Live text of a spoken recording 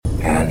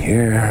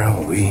Here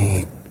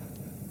we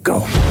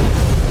go.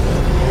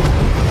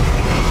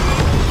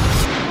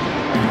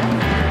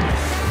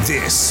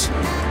 This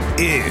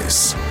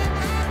is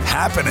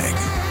Happening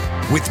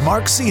with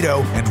Mark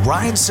Zito and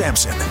Ryan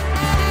Sampson.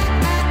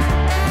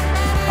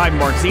 I'm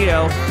Mark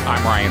Zito.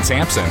 I'm Ryan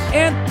Sampson.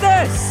 And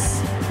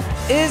this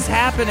is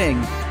Happening.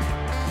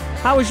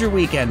 How was your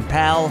weekend,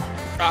 pal?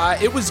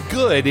 It was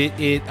good.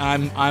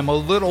 I'm a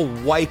little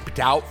wiped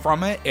out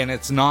from it, and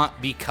it's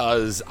not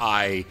because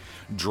I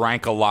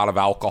drank a lot of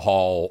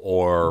alcohol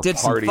or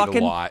partied a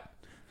lot.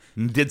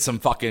 Did some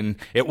fucking.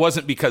 It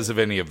wasn't because of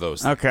any of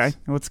those things. Okay,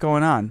 what's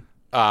going on?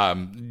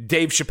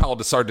 Dave Chappelle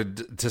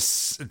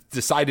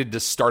decided to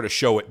start a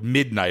show at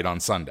midnight on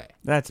Sunday.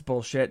 That's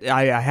bullshit.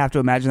 I have to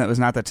imagine that was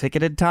not the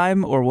ticketed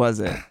time, or was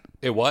it?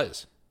 It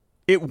was.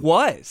 It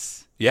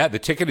was? Yeah, the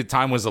ticketed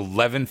time was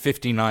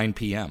 11:59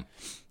 p.m.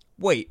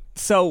 Wait,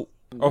 so...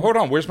 Oh, hold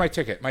on. Where's my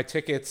ticket? My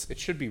tickets, it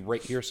should be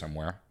right here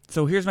somewhere.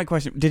 So here's my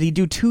question. Did he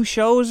do 2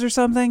 shows or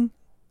something?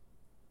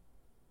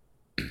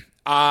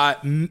 I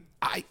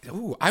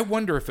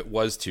wonder if it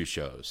was 2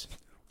 shows.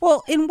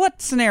 Well, in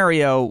what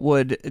scenario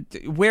where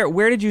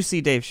did you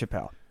see Dave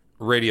Chappelle?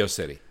 Radio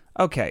City.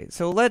 Okay,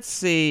 so let's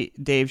see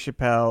Dave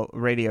Chappelle,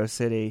 Radio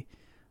City.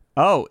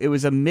 Oh, it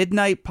was a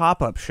midnight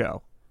pop-up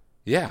show.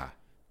 Yeah.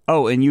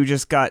 Oh, and you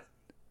just got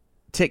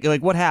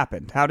what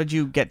happened? How did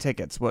you get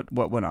tickets? What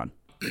went on?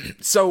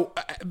 So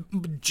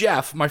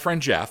Jeff, my friend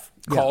Jeff,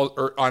 called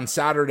on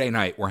Saturday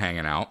night. We're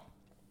hanging out,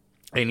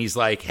 and he's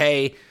like,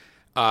 "Hey,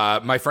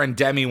 my friend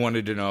Demi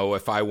wanted to know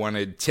if I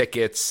wanted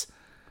tickets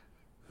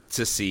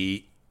to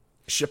see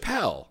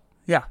Chappelle."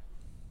 Yeah.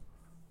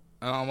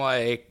 And I'm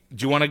like,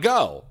 "Do you want to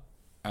go?"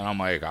 And I'm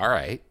like, "All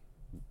right,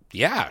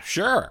 yeah,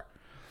 sure."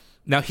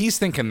 Now he's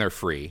thinking they're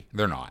free.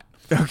 They're not.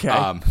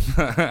 Okay.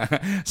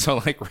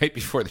 So like right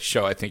before the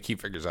show, I think he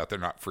figures out they're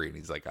not free, and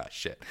he's like, "Oh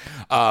shit."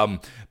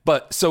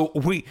 But so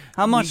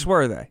How much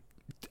were they?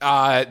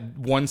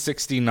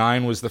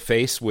 $169 was the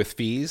face with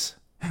fees.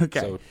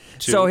 Okay.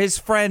 So his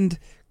friend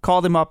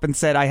called him up and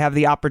said, "I have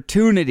the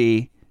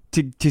opportunity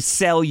to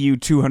sell you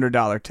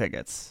 $200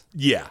 tickets."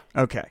 Yeah.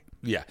 Okay.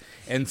 Yeah.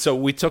 And so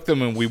we took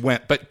them and we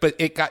went, but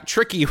it got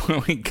tricky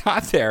when we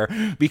got there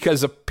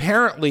because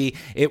apparently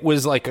it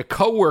was like a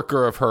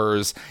coworker of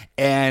hers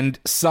and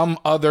some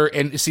other,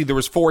 and see, there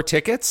was 4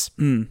 tickets,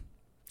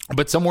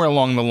 but somewhere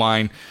along the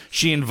line,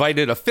 she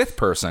invited a 5th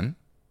person.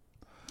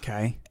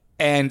 Okay.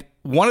 And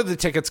one of the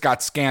tickets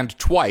got scanned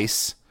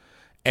twice.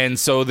 And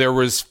so there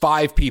was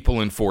 5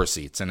 people in 4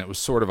 seats, and it was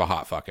sort of a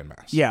hot fucking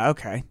mess. Yeah.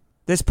 Okay.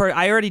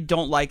 I already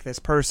don't like this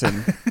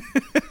person.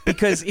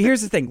 Because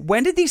here's the thing: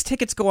 when did these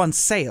tickets go on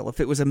sale? If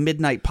it was a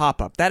midnight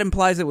pop-up, that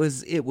implies it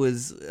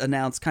was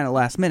announced kind of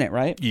last minute,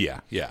 right?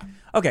 Yeah.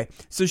 Okay,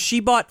 so she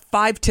bought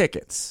 5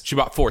 tickets. She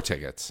bought 4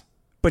 tickets.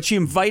 But she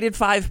invited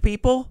 5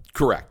 people?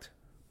 Correct.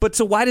 But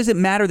so why does it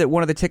matter that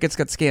one of the tickets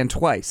got scanned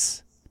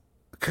twice?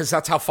 Because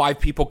that's how 5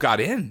 people got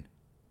in.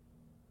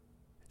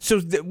 So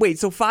wait,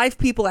 so 5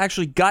 people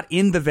actually got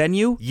in the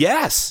venue?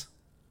 Yes.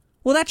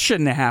 Well, that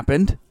shouldn't have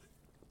happened.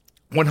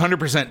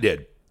 100%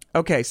 did.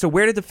 Okay, so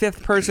where did the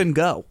 5th person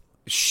go?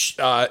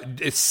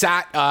 It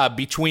sat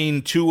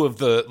between 2 of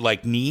the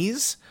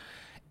knees,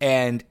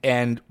 and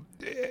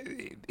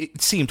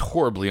it seemed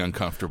horribly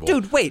uncomfortable.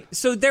 Dude, wait.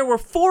 So there were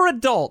 4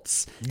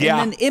 adults,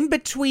 yeah, and then in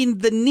between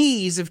the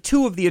knees of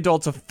 2 of the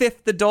adults, a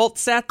 5th adult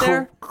sat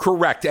there?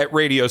 Correct, at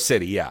Radio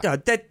City, yeah.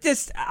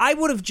 I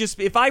would have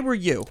just, if I were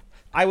you,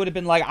 I would have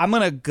been like, I'm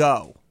going to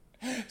go.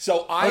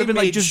 So I would have been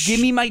like, just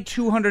give me my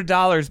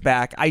 $200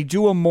 back. I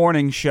do a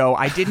morning show.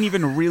 I didn't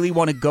even really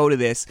want to go to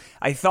this.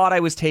 I thought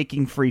I was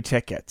taking free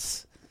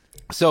tickets.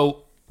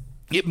 So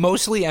it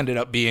mostly ended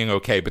up being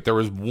okay, but there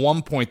was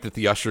one point that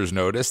the ushers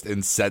noticed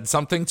and said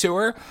something to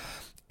her,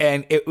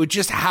 and it would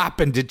just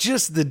happen to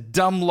just the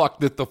dumb luck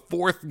that the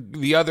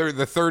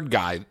 3rd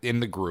guy in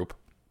the group,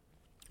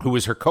 who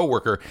was her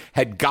coworker,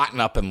 had gotten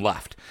up and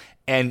left,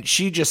 and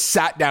she just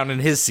sat down in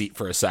his seat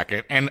for a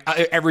second, and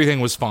everything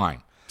was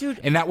fine.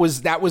 Dude. And that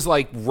was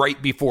like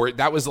right before,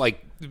 that was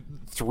like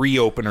 3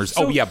 openers.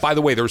 So, by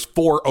the way, there's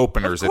 4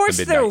 openers at the midnight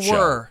show. Of course there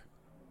were.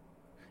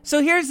 So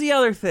here's the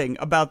other thing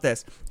about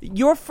this.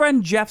 Your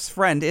friend Jeff's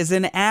friend is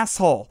an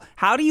asshole.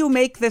 How do you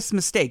make this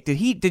mistake?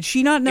 Did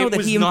she not know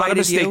that he invited you? It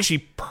was not a mistake. She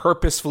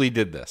purposefully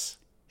did this.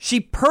 She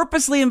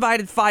purposely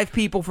invited 5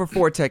 people for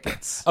 4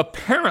 tickets.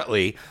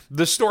 Apparently,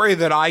 the story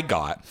that I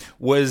got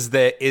was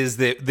that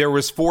there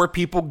was 4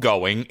 people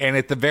going, and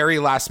at the very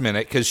last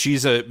minute, because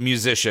she's a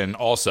musician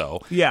also,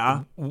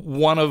 yeah,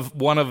 one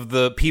of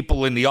the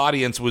people in the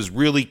audience was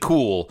really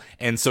cool,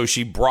 and so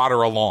she brought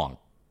her along.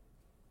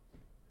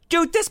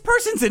 Dude, this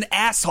person's an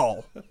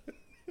asshole.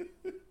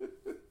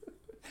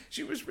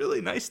 She was really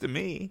nice to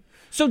me.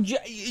 So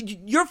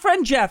your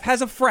friend Jeff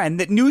has a friend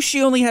that knew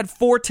she only had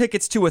 4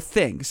 tickets to a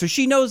thing. So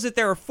she knows that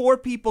there are 4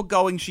 people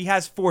going. She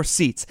has 4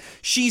 seats.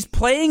 She's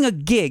playing a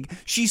gig.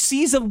 She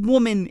sees a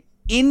woman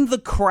in the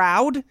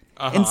crowd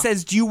and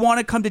says, do you want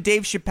to come to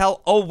Dave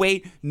Chappelle? Oh,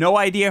 wait, no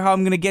idea how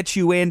I'm going to get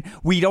you in.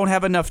 We don't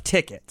have enough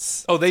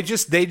tickets. Oh, they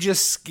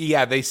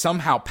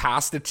somehow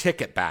passed a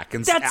ticket back.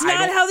 And That's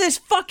not how this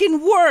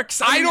fucking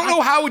works. I don't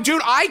know how,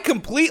 dude. I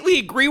completely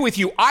agree with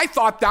you. I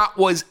thought that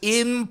was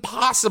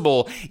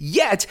impossible.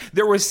 Yet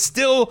there was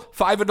still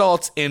 5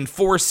 adults in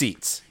 4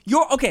 seats.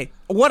 Okay,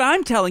 what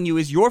I'm telling you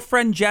is your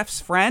friend Jeff's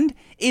friend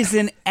is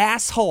an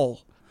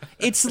asshole.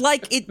 It's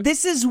like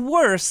this is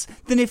worse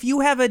than if you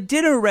have a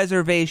dinner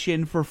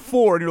reservation for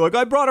 4 and you're like,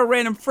 I brought a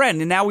random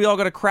friend and now we all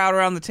got to crowd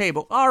around the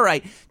table. All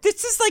right,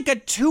 this is like a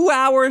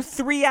 2-hour,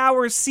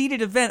 3-hour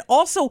seated event.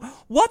 Also,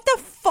 what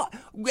the fuck?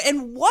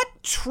 And what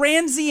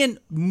transient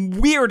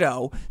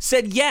weirdo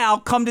said, yeah, I'll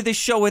come to this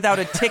show without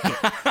a ticket?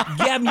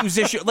 Yeah,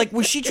 musician. Like,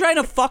 was she trying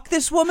to fuck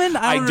this woman?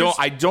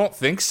 I don't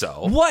think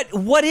so.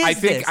 What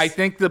is this? I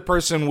think the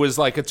person was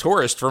like a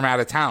tourist from out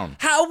of town.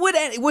 How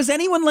was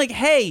anyone like,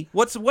 hey,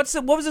 what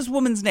was this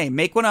woman's name?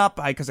 Make one up,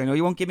 because I know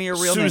you won't give me her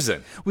real Susan.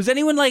 name. Was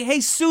anyone like, hey,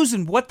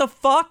 Susan, what the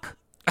fuck?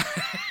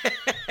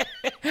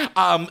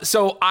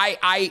 So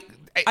I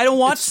don't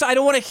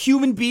want a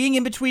human being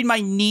in between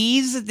my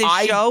knees at this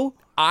show.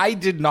 I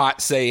did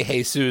not say,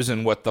 hey,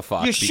 Susan, what the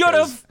fuck? You should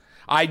have.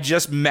 I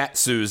just met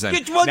Susan.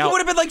 You would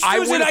have been like,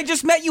 Susan, I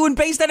just met you, and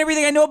based on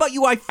everything I know about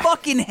you, I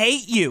fucking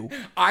hate you.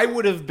 I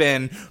would have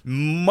been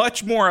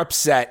much more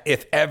upset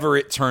if ever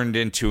it turned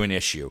into an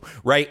issue,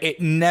 right?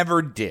 It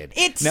never did.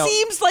 It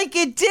seems like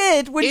it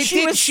did when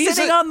she was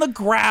sitting on the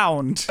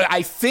ground.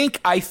 I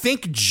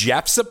think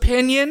Jeff's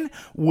opinion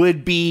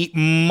would be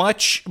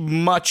much,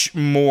 much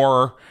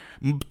more...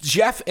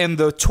 Jeff and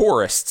the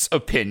tourists'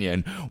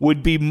 opinion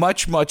would be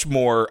much, much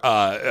more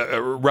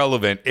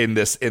relevant in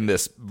this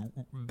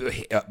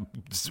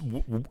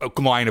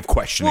line of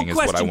questioning. Is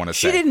what I want to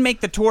say. She didn't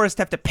make the tourist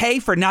have to pay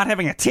for not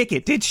having a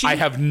ticket, did she? I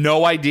have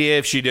no idea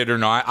if she did or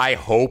not. I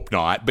hope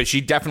not, but she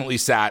definitely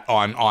sat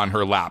on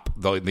her lap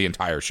the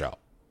entire show.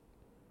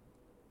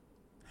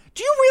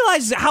 Do you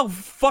realize how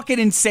fucking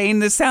insane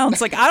this sounds?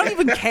 Like, I don't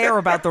even care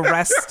about the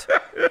rest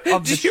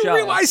of the show. Do you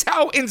realize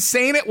how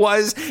insane it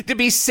was to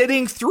be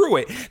sitting through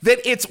it? That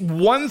it's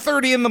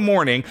 1:30 in the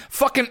morning,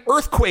 fucking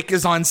Earthquake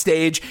is on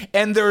stage,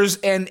 and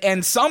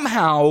and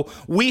somehow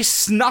we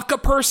snuck a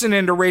person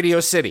into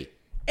Radio City.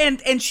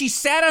 And she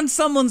sat on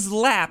someone's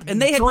lap,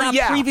 and they had not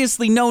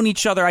previously known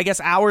each other, I guess,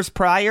 hours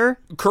prior?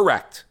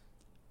 Correct.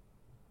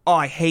 Oh,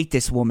 I hate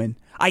this woman.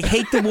 I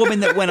hate the woman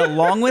that went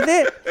along with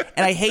it,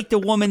 and I hate the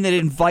woman that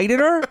invited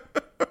her.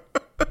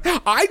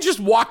 I just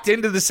walked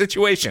into the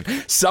situation.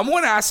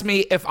 Someone asked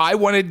me if I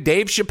wanted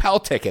Dave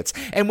Chappelle tickets.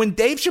 And when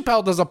Dave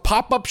Chappelle does a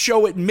pop-up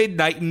show at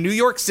midnight in New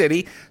York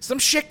City, some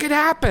shit could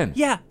happen.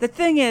 Yeah, the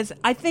thing is,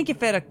 I think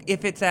if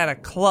it's at a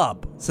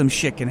club, some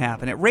shit can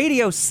happen. At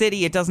Radio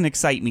City, it doesn't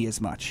excite me as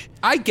much.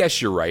 I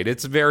guess you're right.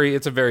 It's a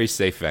very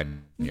safe venue.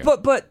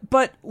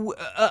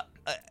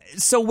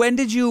 So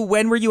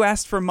when were you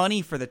asked for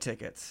money for the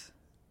tickets?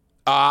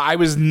 I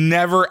was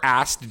never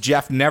asked.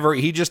 Jeff never.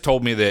 He just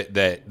told me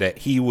that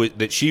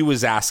she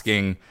was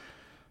asking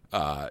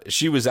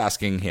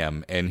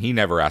him, and he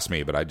never asked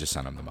me. But I just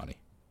sent him the money.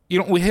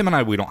 With him and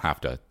I, we don't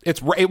have to.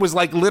 It was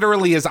like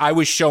literally as I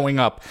was showing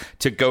up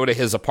to go to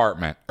his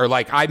apartment, or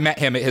like I met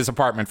him at his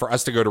apartment for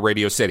us to go to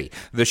Radio City.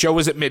 The show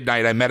was at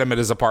midnight. I met him at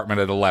his apartment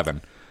at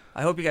 11.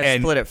 I hope you guys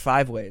split it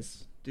 5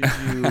 ways. Did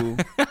you?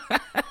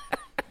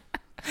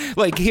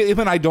 Like him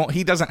and I don't.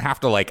 He doesn't have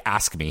to like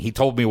ask me. He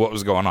told me what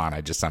was going on.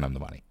 I just sent him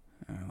the money.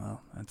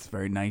 Well, that's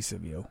very nice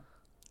of you.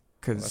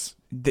 Because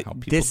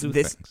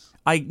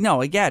I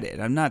get it.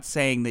 I'm not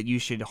saying that you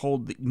should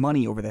hold the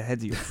money over the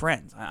heads of your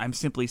friends. I'm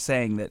simply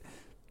saying that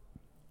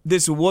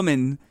this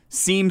woman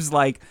seems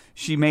like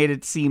she made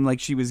it seem like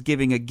she was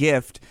giving a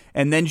gift,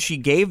 and then she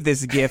gave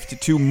this gift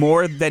to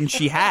more than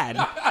she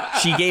had.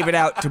 She gave it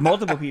out to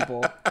multiple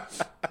people,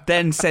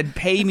 then said,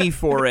 "Pay me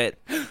for it."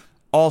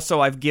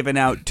 Also, I've given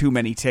out too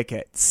many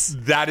tickets.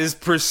 That is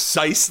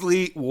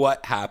precisely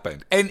what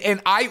happened, and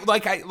I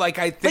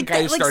think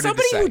I started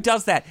somebody to say, who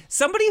does that,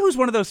 somebody who's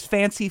one of those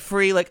fancy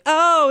free, like,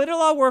 oh, it'll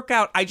all work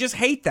out. I just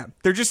hate them.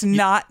 They're just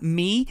not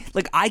me.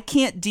 Like, I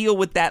can't deal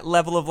with that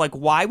level of like,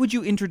 why would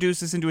you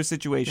introduce us into a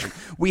situation?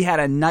 We had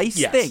a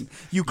nice thing.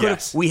 You could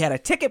have. We had a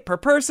ticket per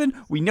person.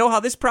 We know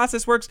how this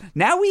process works.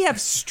 Now we have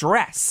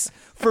stress.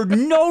 For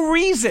no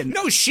reason.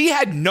 No, she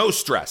had no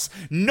stress.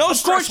 No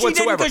stress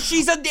whatsoever. Of course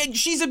she didn't, because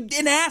she's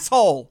an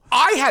asshole.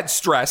 I had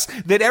stress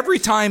that every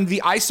time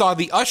I saw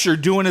the usher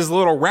doing his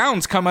little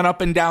rounds coming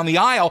up and down the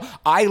aisle,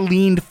 I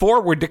leaned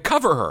forward to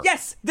cover her.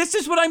 Yes, this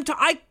is what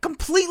I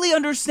completely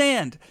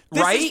understand.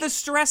 This is the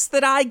stress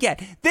that I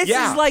get. This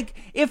is like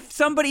if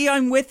somebody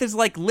I'm with is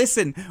like,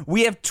 listen,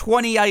 we have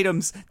 20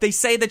 items. They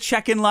say the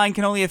check-in line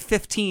can only have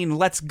 15.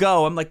 Let's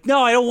go. I'm like,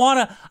 no, I don't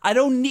want to. I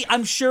don't need.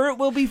 I'm sure it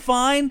will be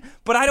fine,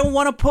 but I don't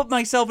want to put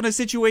myself in a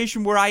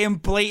situation where I am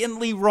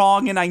blatantly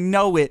wrong and I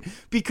know it,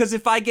 because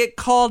if I get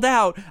called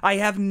out, I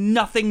have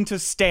nothing to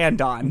stand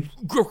on.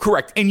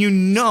 Correct. And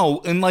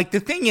and like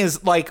the thing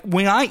is, like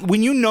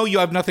when you know you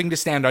have nothing to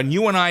stand on,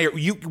 you and I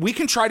we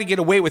can try to get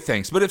away with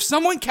things, but if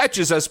someone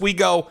catches us, we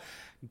go,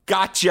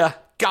 gotcha,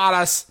 got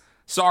us.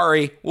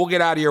 Sorry, we'll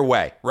get out of your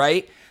way,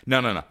 right?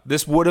 No.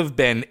 This would have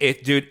been,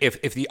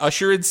 if the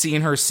usher had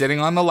seen her sitting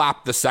on the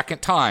lap the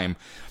second time,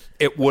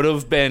 it would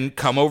have been,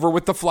 come over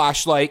with the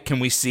flashlight. Can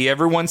we see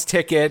everyone's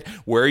ticket?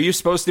 Where are you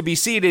supposed to be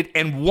seated?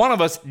 And one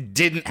of us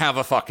didn't have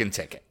a fucking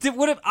ticket.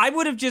 I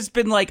would have just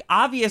been like,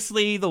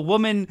 obviously the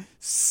woman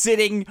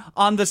sitting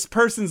on this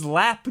person's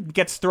lap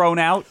gets thrown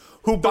out.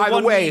 Who, by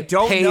the way,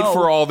 paid know.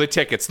 for all the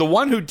tickets. The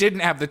one who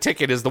didn't have the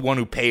ticket is the one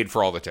who paid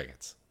for all the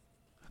tickets.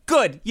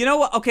 Good. You know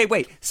what? Okay,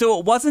 wait. So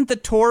it wasn't the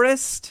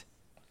tourist?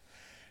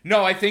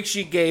 No, I think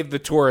she gave the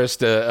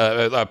tourist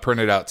a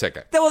printed out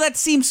ticket. Well, that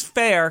seems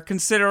fair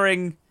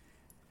considering...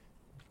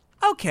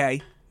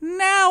 Okay,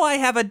 now I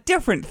have a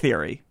different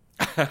theory.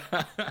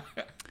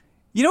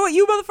 You know what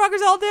you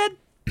motherfuckers all did?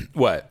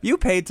 What? You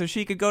paid so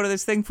she could go to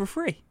this thing for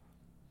free.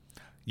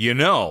 You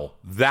know,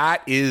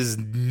 that is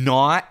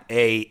not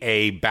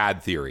a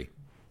bad theory.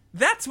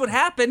 That's what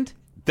happened.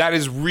 That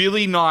is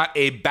really not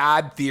a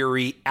bad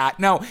theory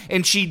no,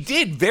 and she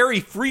did very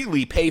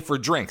freely pay for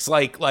drinks.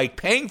 Like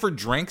paying for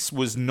drinks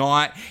was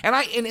not, and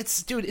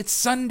it's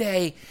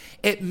Sunday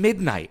at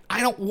midnight.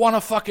 I don't want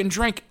a fucking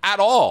drink at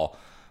all.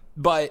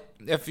 But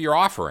if you're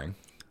offering,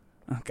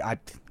 oh God,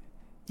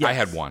 yes. I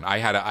had one. I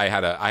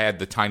had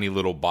the tiny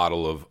little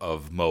bottle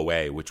of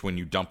Moet, which when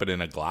you dump it in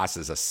a glass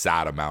is a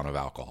sad amount of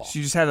alcohol. So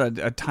you just had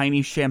a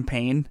tiny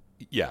champagne.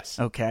 Yes.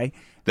 Okay.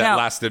 That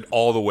lasted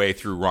all the way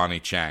through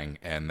Ronnie Chang,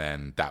 and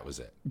then that was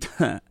it.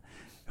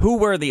 Who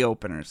were the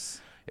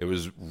openers? It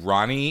was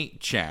Ronnie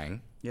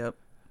Chang. Yep.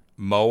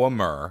 Moa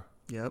Murr.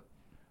 Yep.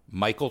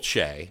 Michael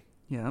Che.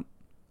 Yep.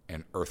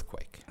 And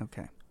Earthquake.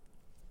 Okay.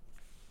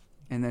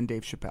 And then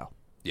Dave Chappelle.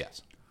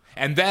 Yes.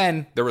 And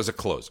then there was a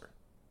closer.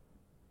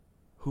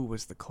 Who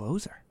was the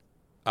closer?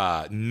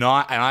 And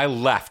I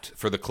left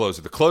for the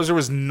closer. The closer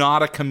was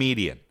not a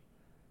comedian.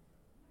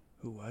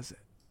 Who was it?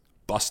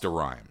 Busta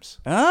Rhymes.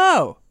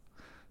 Oh.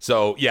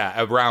 So,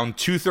 yeah, around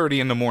 2:30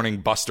 in the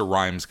morning, Busta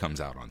Rhymes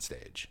comes out on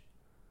stage.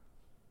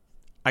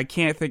 I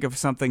can't think of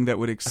something that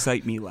would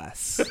excite me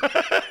less.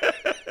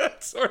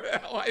 That's sort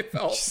of how I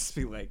felt. Just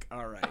be like,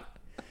 all right.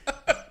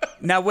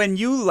 Now, when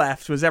you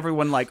left, was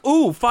everyone like,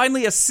 ooh,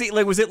 finally a seat?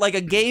 Like, was it like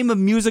a game of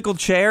musical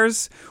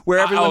chairs where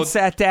everyone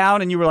sat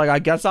down and you were like, I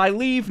guess I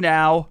leave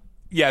now?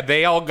 Yeah,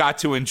 they all got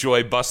to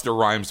enjoy Busta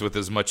Rhymes with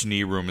as much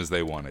knee room as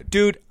they wanted.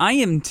 Dude, I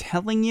am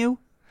telling you.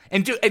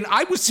 And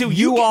I was so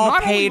you all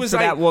paid for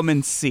that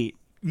woman's seat.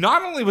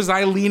 Not only was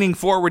I leaning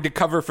forward to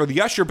cover for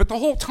the usher, but the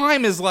whole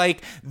time is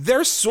like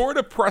they're sort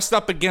of pressed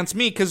up against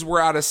me because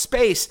we're out of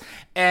space,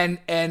 and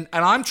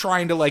I'm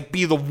trying to like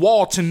be the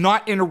wall to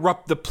not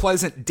interrupt the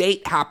pleasant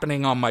date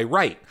happening on my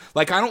right.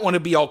 Like I don't want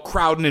to be all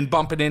crowding and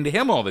bumping into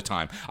him all the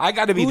time. I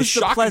got to be the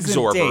shock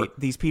absorber. Date?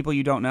 These people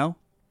you don't know?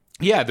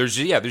 Yeah, there's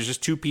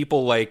just two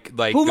people like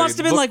who must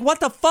have been like, what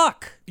the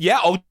fuck? Yeah.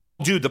 Oh,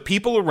 dude, the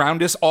people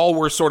around us all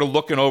were sort of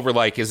looking over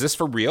like, is this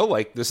for real?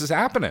 Like, this is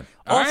happening.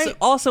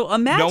 Also,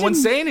 imagine... No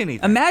one's saying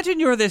anything. Imagine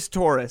you're this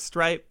tourist,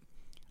 right?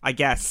 I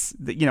guess,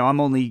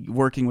 I'm only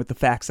working with the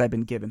facts I've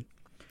been given.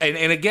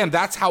 And again,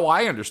 that's how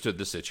I understood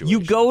the situation.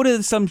 You go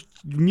to some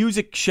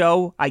music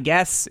show, I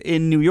guess,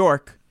 in New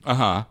York.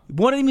 Uh-huh.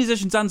 One of the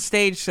musicians on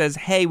stage says,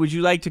 hey, would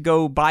you like to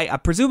go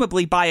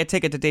presumably buy a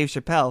ticket to Dave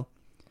Chappelle?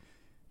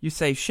 You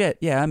say, shit,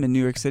 yeah, I'm in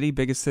New York City,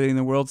 biggest city in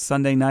the world,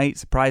 Sunday night,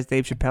 surprise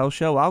Dave Chappelle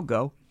show, I'll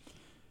go.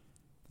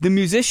 The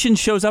musician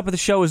shows up at the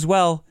show as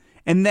well,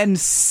 and then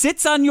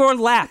sits on your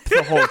lap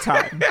the whole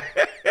time.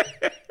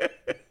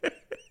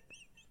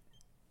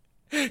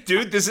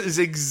 Dude, this is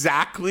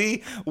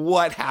exactly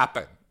what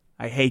happened.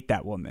 I hate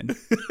that woman.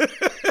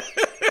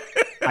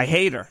 I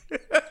hate her.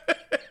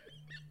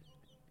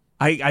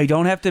 I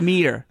don't have to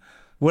meet her.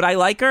 Would I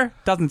like her?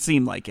 Doesn't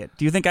seem like it.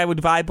 Do you think I would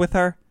vibe with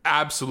her?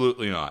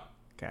 Absolutely not.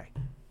 Okay.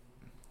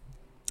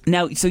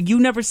 Now, so you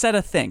never said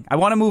a thing. I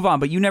want to move on,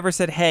 but you never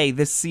said, hey,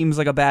 this seems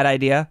like a bad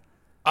idea.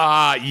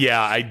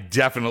 Yeah, I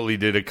definitely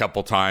did a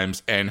couple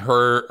times, and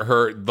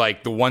her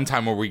like the one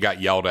time where we got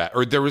yelled at,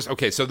 or there was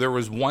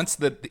once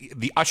that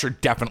the usher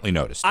definitely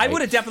noticed. Right? I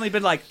would have definitely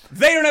been like,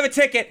 they don't have a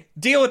ticket,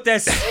 deal with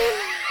this.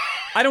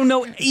 I don't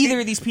know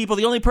either of these people.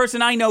 The only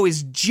person I know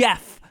is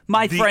Jeff,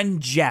 my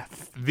friend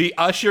Jeff. The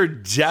usher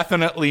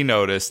definitely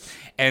noticed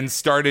and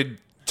started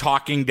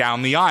talking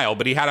down the aisle,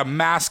 but he had a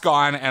mask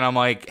on, and I'm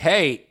like,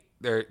 hey,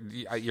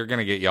 you're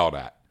gonna get yelled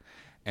at.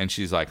 And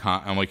she's like,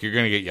 huh? I'm like, you're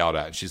going to get yelled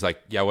at. And she's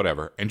like, yeah,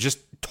 whatever. And just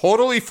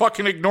totally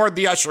fucking ignored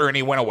the usher, and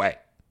he went away.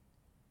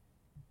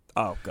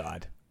 Oh,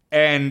 God.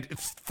 And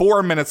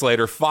 5 minutes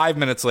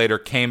later,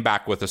 came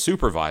back with a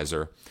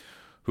supervisor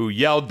who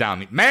yelled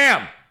down,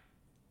 ma'am,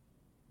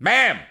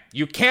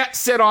 you can't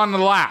sit on the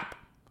lap.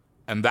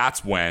 And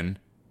that's when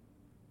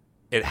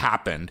it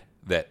happened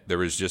that there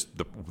was just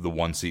the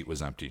one seat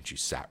was empty, and she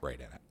sat right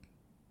in it.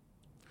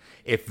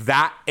 If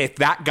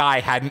that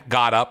guy hadn't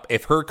got up,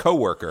 if her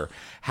coworker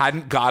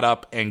hadn't got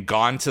up and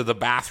gone to the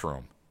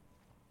bathroom,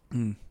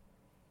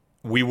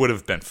 we would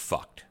have been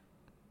fucked.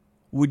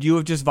 Would you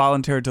have just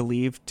volunteered to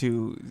leave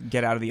to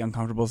get out of the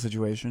uncomfortable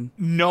situation?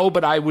 No,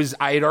 but I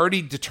had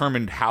already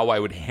determined how I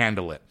would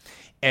handle it.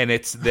 And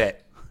it's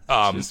that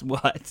Just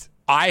what?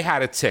 I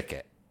had a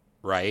ticket,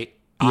 right?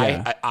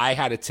 Yeah. I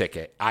had a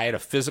ticket. I had a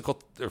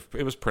physical.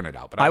 It was printed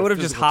out, but I would have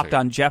just hopped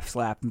on Jeff's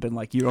lap and been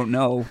like, "You don't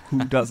know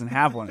who doesn't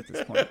have one at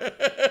this point."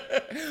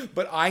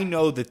 But I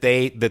know that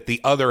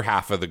the other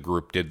half of the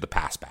group did the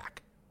pass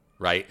back,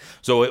 right?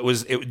 So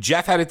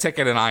Jeff had a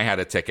ticket and I had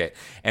a ticket,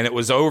 and it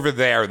was over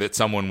there that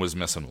someone was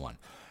missing one.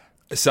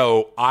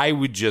 So I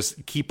would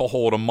just keep a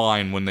hold of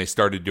mine when they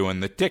started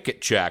doing the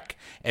ticket check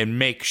and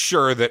make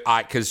sure that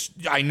because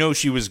I know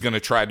she was going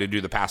to try to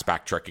do the pass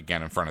back trick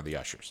again in front of the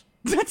ushers.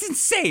 That's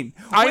insane.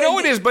 I know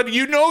it is, but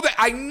you know that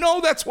I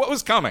know that's what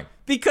was coming.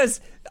 Because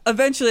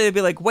eventually they'd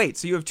be like, wait,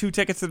 so you have two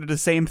tickets that are the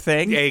same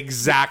thing?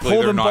 Exactly. Pull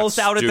They're them not both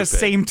out at the stupid.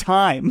 same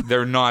time.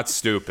 They're not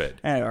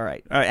stupid. All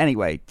right.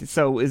 Anyway,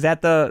 so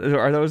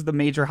are those the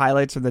major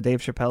highlights of the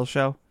Dave Chappelle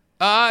show?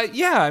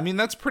 Yeah, I mean,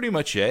 that's pretty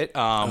much it.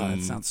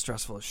 That sounds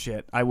stressful as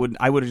shit. I would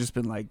have just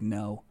been like,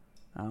 no,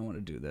 I don't want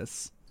to do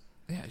this.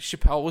 Yeah,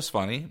 Chappelle was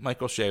funny.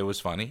 Michael Shea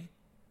was funny.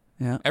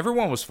 Yeah.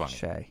 Everyone was funny.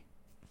 Shay.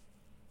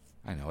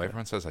 I know,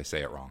 everyone says I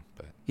say it wrong,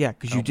 but Yeah,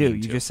 because I you don't do. mean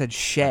You to. just said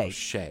Shay.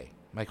 Shea.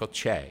 Michael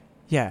Che.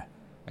 Yeah.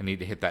 I need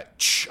to hit that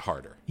ch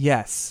harder.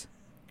 Yes.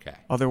 Okay.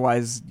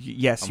 Otherwise,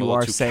 yes, I'm you a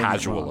little are too saying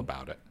casual it wrong.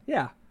 about it.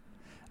 Yeah.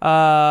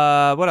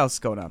 What else is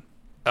going on?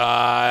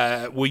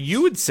 Well,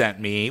 you had sent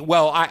me.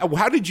 Well,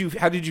 how did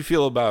you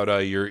feel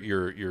about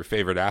your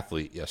favorite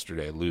athlete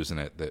yesterday losing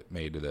it that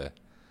made the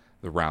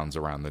rounds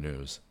around the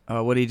news?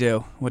 What'd he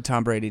do? What'd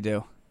Tom Brady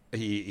do?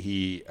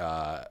 He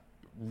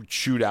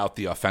chewed out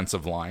the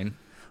offensive line.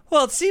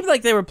 Well, it seemed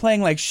like they were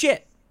playing like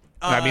shit.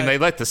 I mean, they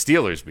let the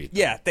Steelers beat them.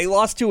 Yeah, they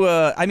lost to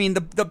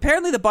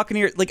apparently the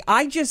Buccaneers. Like,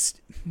 I'm a huge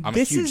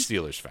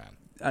Steelers fan.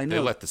 I know.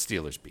 They let the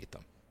Steelers beat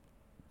them.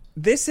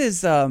 This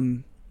is,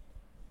 it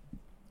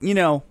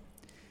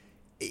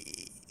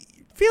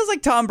feels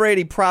like Tom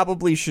Brady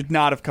probably should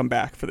not have come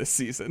back for this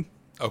season.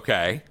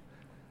 Okay.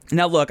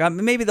 Now, look,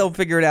 maybe they'll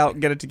figure it out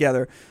and get it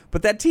together,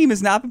 but that team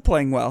has not been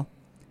playing well.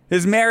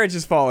 His marriage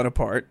has fallen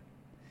apart.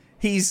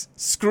 He's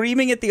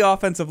screaming at the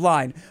offensive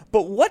line.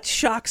 But what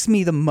shocks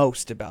me the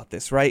most about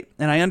this, right?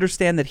 And I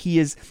understand that he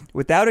is,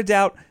 without a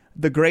doubt,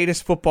 the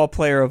greatest football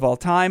player of all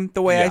time,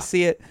 the way I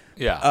see it.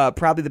 Yeah.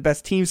 Probably the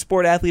best team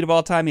sport athlete of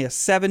all time. He has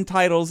 7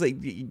 titles.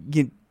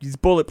 He's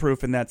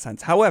bulletproof in that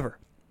sense. However,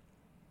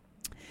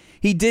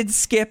 he did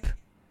skip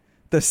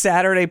the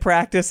Saturday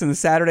practice and the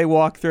Saturday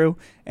walkthrough,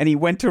 and he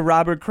went to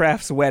Robert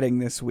Kraft's wedding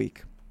this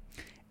week.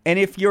 And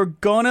if you're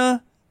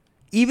gonna,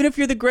 even if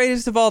you're the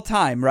greatest of all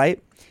time, right?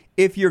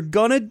 If you're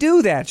gonna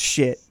do that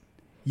shit,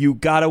 you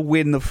gotta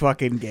win the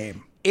fucking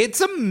game. It's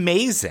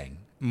amazing,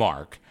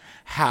 Mark,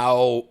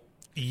 how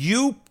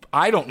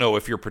I don't know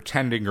if you're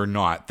pretending or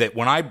not, that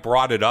when I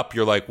brought it up,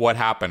 you're like, what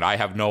happened? I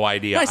have no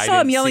idea. I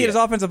saw him yelling at his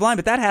offensive line,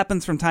 but that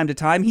happens from time to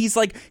time. He's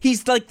like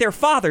their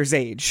father's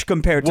age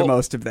compared to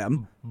most of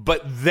them.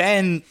 But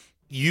then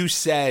you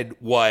said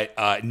what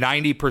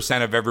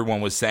 90% of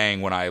everyone was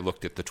saying when I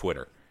looked at the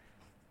Twitter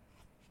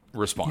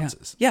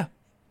responses. Yeah.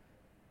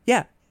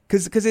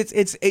 Because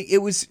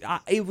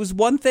it was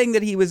one thing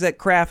that he was at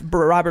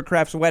Robert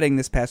Kraft's wedding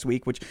this past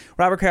week, which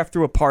Robert Kraft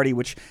threw a party,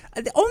 which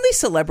only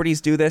celebrities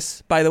do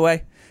this, by the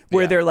way,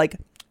 where they're like,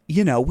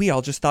 we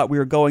all just thought we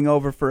were going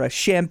over for a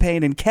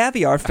champagne and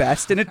caviar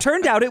fest, and it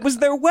turned out it was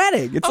their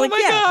wedding. It's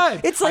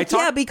God. It's like,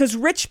 because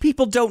rich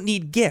people don't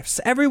need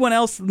gifts. Everyone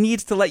else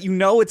needs to let you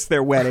know it's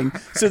their wedding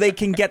so they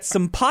can get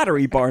some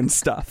Pottery Barn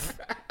stuff.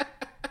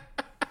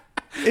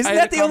 Isn't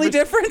that the only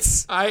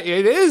difference?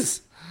 It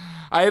is.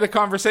 I had a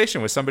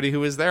conversation with somebody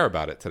who was there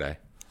about it today.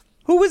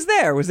 Who was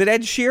there? Was it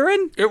Ed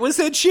Sheeran? It was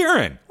Ed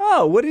Sheeran.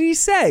 Oh, what did he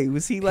say?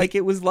 Was he like,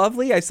 it was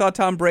lovely? I saw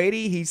Tom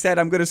Brady. He said,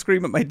 I'm going to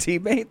scream at my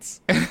teammates.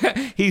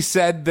 He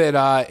said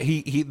that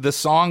the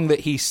song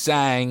that he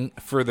sang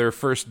for their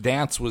first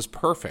dance was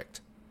perfect.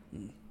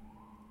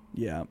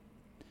 Yeah.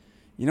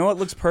 You know what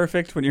looks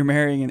perfect when you're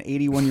marrying an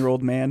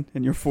 81-year-old man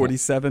and you're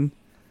 47?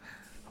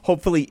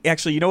 Hopefully,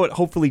 actually, you know what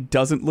hopefully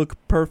doesn't look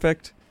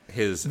perfect?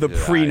 The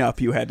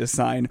prenup you had to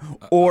sign,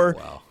 or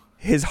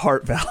his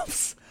heart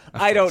valves.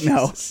 I don't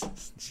know.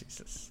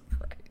 Jesus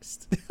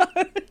Christ!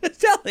 I'm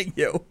telling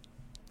you,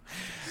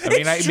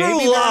 it's true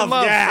maybe love.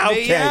 Yeah,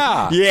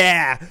 okay.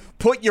 Yeah.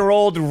 Put your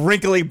old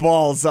wrinkly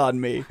balls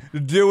on me.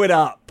 Do it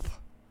up.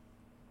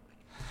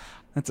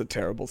 That's a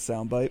terrible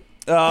soundbite.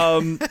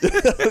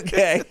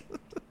 Okay.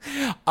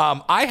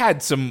 I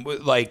had some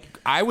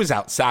I was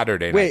out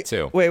Saturday night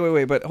too.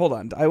 Wait, but hold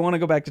on. I want to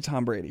go back to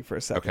Tom Brady for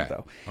a second,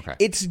 though. Okay.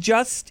 It's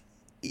just,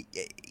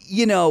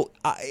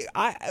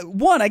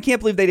 I can't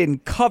believe they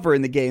didn't cover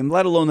in the game,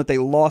 let alone that they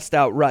lost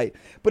outright.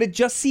 But it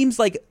just seems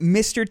like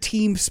Mr.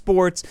 Team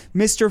Sports,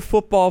 Mr.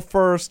 Football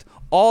First,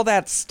 all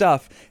that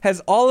stuff has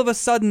all of a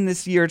sudden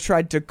this year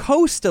tried to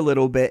coast a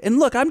little bit. And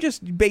look, I'm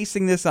just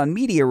basing this on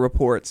media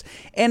reports,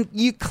 and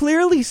you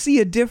clearly see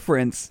a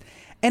difference.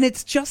 And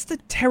it's just a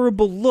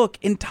terrible look.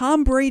 And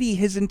Tom Brady,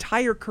 his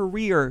entire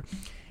career,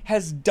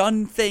 has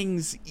done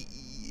things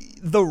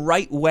the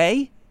right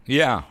way.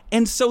 Yeah.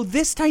 And so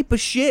this type of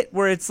shit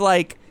where it's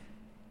like,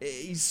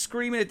 he's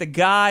screaming at the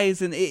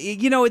guys, and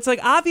it's like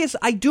obvious.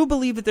 I do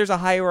believe that there's a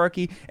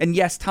hierarchy, and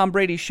yes, Tom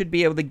Brady should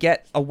be able to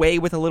get away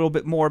with a little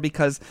bit more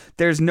because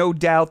there's no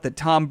doubt that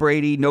Tom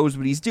Brady knows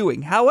what he's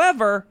doing.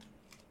 However,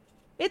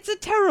 it's a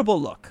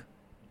terrible look.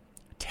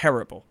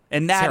 Terrible.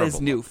 And that is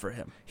new for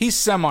him. He's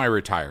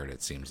semi-retired,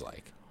 it seems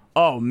like.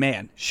 Oh,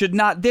 man. Should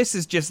not. This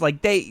is just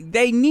like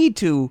they need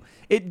to.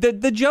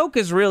 The joke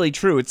is really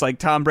true. It's like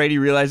Tom Brady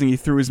realizing he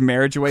threw his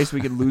marriage away so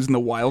he could lose in the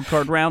wild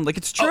card round. Like,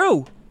 it's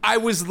true. I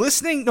was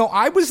listening to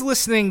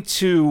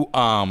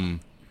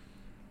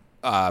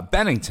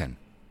Bennington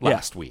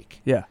last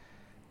week. Yeah.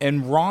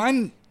 And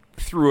Ron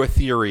threw a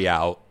theory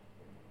out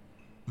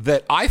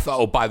that I thought,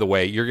 oh, by the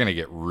way, you're going to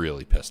get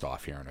really pissed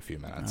off here in a few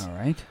minutes. All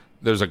right.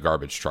 There's a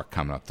garbage truck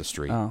coming up the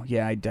street. Oh,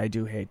 yeah, I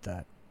do hate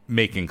that.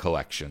 Making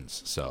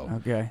collections. So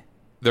okay,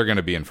 they're going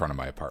to be in front of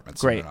my apartment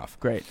soon enough.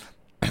 Great.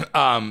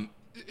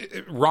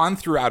 Ron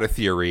threw out a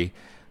theory,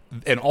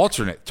 an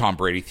alternate Tom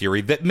Brady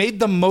theory, that made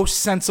the most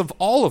sense of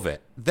all of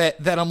it.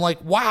 That I'm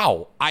like,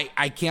 wow,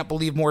 I can't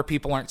believe more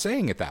people aren't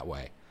saying it that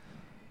way.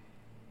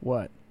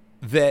 What?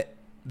 That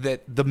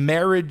the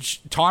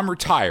marriage, Tom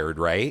retired,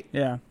 right?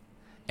 Yeah.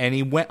 And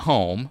he went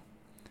home,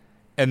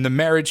 and the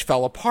marriage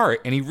fell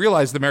apart, and he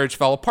realized the marriage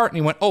fell apart, and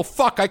he went, oh,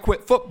 fuck, I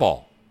quit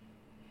football.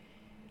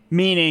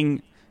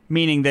 Meaning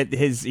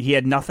that he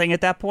had nothing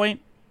at that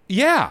point?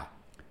 Yeah.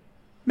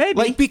 Maybe.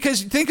 Like,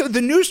 because think of the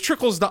news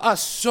trickles to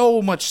us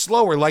so much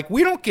slower. Like,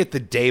 we don't get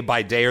the day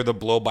by day or the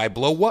blow by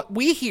blow. What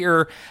we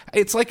hear,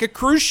 it's like a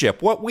cruise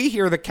ship. What we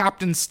hear, the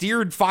captain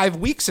steered 5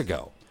 weeks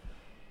ago.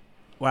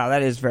 Wow,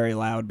 that is very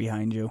loud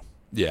behind you.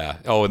 Yeah.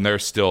 Oh, and they're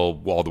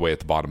still all the way at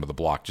the bottom of the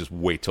block. Just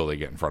wait till they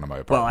get in front of my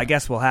apartment. Well, I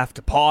guess we'll have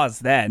to pause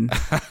then.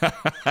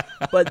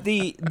 But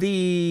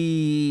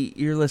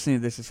you're listening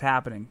to this is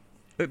happening.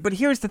 But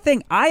here's the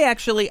thing. I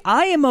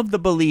am of the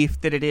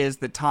belief that it is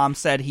that Tom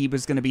said he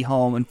was going to be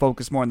home and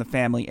focus more on the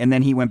family, and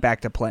then he went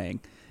back to playing.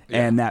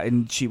 Yeah.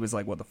 And she was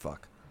like, what the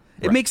fuck?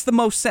 It Right. makes the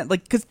most sense.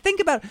 Like, because think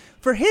about,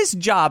 for his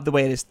job the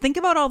way it is, think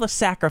about all the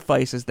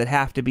sacrifices that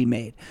have to be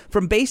made.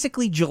 From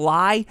basically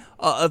July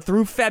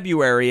through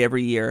February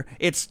every year,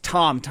 it's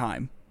Tom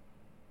time.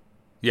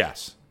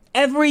 Yes.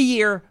 Every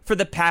year for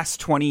the past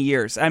 20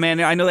 years. I mean,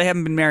 I know they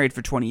haven't been married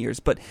for 20 years,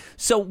 but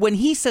so when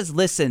he says,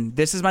 listen,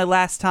 this is my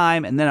last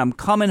time, and then I'm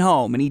coming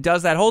home, and he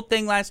does that whole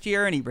thing last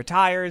year, and he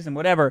retires and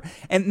whatever,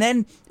 and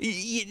then,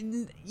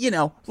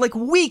 like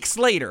weeks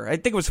later, I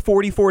think it was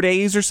 44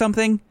 days or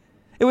something,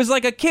 it was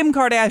like a Kim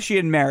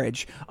Kardashian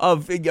marriage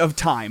of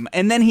time,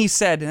 and then he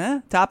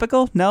said,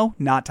 topical? No,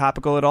 not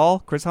topical at all.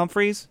 Chris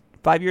Humphries?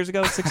 5 years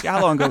ago? 6 years?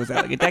 How long ago was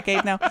that? Like a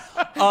decade now?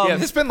 Yeah,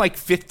 this has been like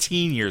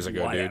 15 years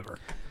ago, whatever. dude.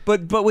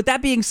 But with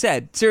that being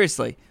said,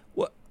 seriously,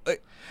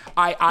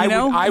 I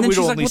would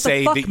only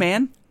say the fuck,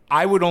 man?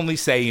 I would only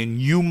say, and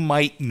you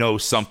might know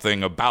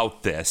something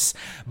about this,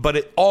 but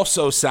it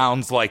also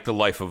sounds like the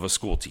life of a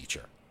school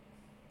teacher.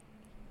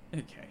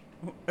 Okay,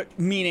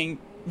 meaning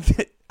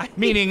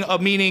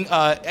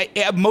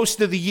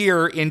most of the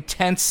year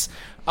intense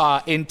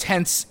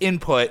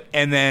input,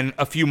 and then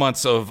a few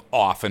months of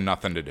off and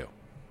nothing to do.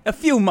 A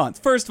few months.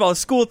 First of all, a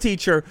school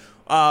teacher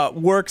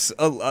works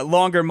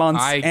longer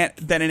months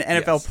than an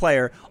NFL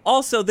player.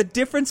 Also, the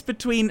difference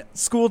between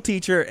school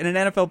teacher and an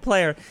NFL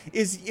player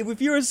is if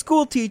you're a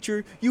school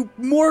teacher, you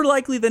more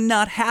likely than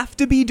not have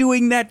to be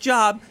doing that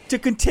job to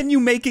continue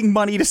making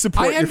money to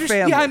support your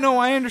family. Yeah, no,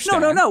 I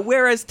understand. No.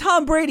 Whereas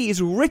Tom Brady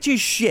is rich as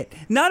shit.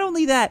 Not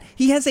only that,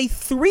 he has a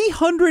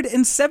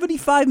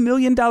 $375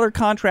 million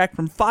contract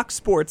from Fox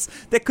Sports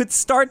that could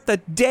start the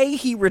day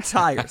he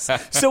retires.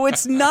 So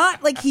it's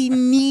not like he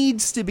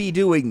needs to be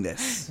doing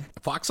this.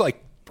 Fox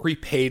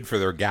prepaid for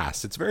their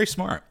gas. It's very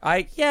smart.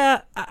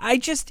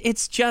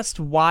 It's just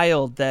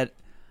wild that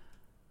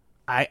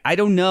I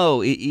don't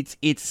know.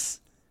 It's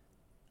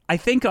I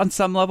think on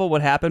some level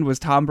what happened was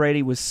Tom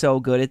Brady was so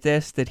good at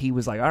this that he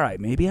was like, all right,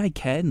 maybe I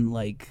can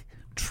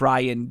try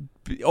and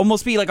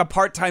almost be like a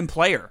part-time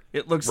player.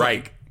 It looks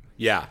like.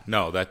 Yeah,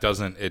 no, it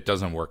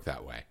doesn't work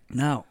that way.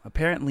 No,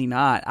 apparently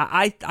not.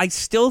 I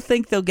still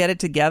think they'll get it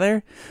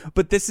together,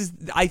 but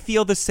I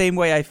feel the same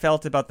way I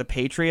felt about the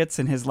Patriots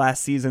in his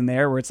last season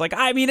there, where it's like,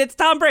 I mean, it's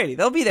Tom Brady.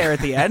 They'll be there at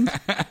the end,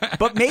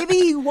 but maybe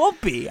he won't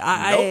be.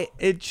 Nope.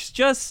 It's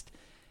just,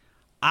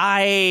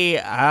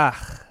 good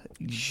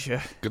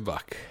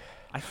luck.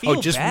 I feel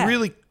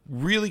bad.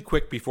 Really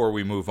quick before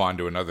we move on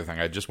to another thing,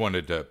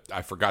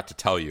 I forgot to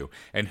tell you,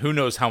 and who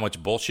knows how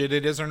much bullshit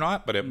it is or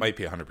not, but it might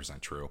be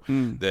 100% true,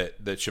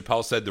 that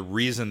Chappelle said the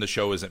reason the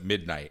show is at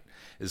midnight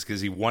is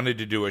because he wanted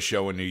to do a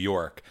show in New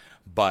York,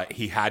 but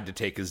he had to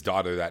take his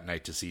daughter that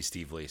night to see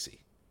Steve Lacy.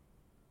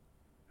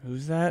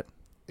 Who's that?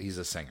 He's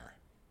a singer.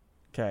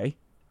 Okay.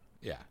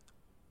 Yeah,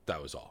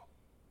 that was all.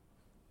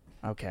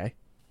 Okay.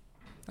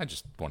 I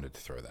just wanted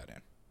to throw that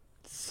in.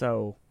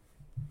 So,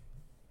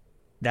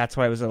 that's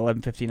why it was at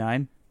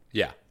 11:59?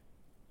 Yeah.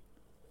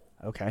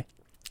 Okay.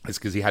 It's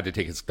because he had to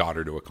take his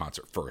daughter to a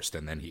concert first,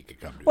 and then he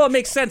could come to Well, it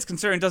makes sense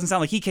considering it doesn't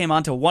sound like he came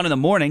on till 1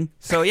 a.m.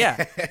 So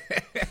yeah,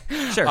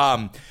 sure.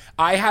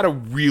 I had a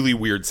really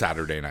weird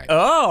Saturday night.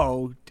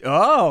 Oh,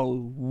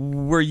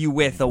 were you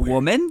with a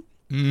woman?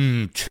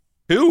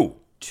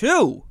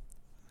 Two,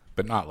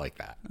 but not like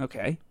that.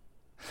 Okay.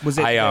 Was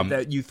it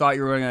that you thought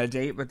you were going on a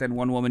date, but then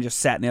one woman just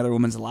sat in the other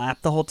woman's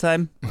lap the whole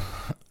time?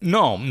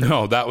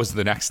 No, that was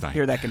the next night.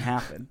 Here, that can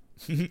happen.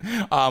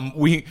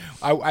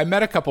 I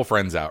met a couple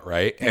friends out,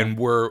 right? Yeah. And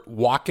we're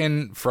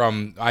walking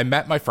I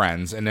met my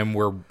friends, and then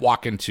we're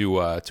walking to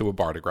a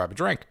bar to grab a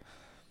drink.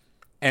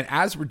 And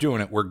as we're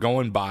doing it, we're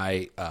going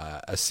by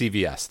a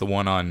CVS, the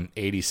one on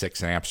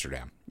 86 in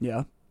Amsterdam.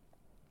 Yeah.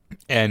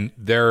 And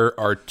there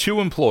are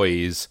two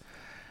employees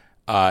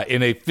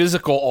in a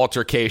physical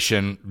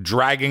altercation,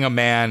 dragging a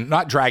man.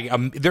 Not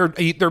dragging.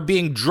 They're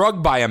being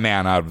drugged by a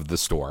man out of the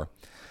store.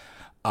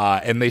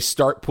 And they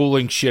start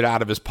pulling shit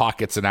out of his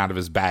pockets and out of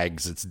his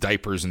bags. It's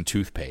diapers and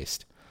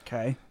toothpaste.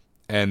 Okay.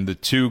 And the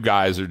two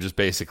guys are just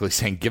basically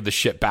saying, "Give the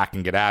shit back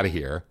and get out of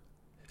here."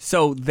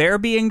 So they're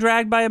being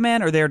dragged by a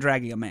man, or they're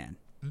dragging a man?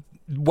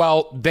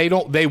 Well, they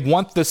don't. They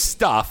want the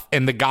stuff,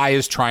 and the guy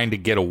is trying to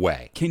get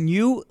away. Can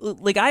you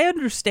I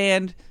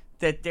understand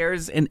that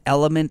there's an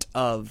element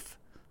of,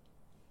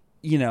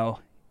 not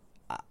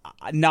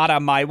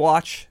on my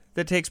watch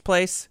that takes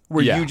place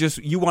where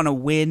you want to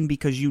win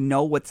because you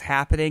know what's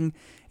happening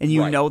and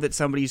you know that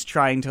somebody's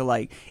trying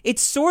to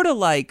it's sort of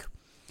like,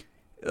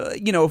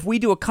 if we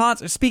do a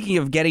concert, speaking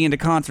of getting into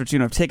concerts,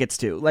 have tickets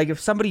to, if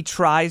somebody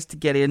tries to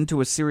get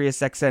into a Sirius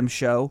XM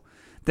show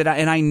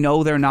and I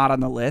know they're not on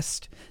the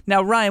list.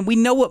 Now, Ryan, we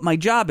know what my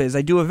job is.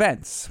 I do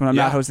events when I'm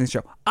not hosting the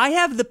show. I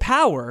have the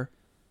power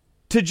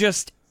to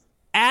just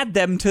add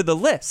them to the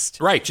list.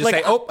 Right. Just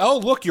say,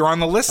 oh, look, you're on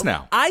the list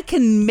now. I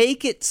can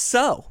make it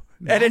so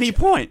at any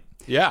point.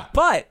 Yeah.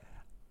 But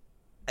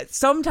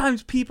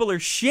sometimes people are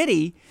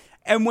shitty,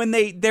 and when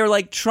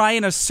they're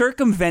trying to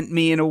circumvent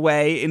me in a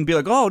way and be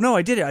like, "Oh, no,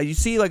 I did it. You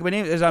see, my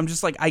name is," I'm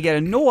just I get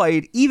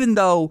annoyed, even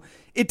though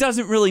it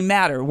doesn't really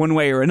matter one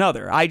way or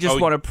another. I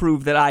just want to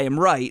prove that I am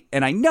right,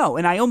 and I know.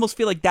 And I almost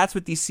feel like that's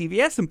what these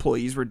CVS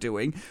employees were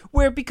doing,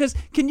 because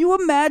can you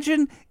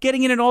imagine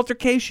getting in an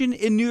altercation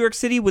in New York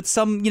City with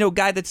some,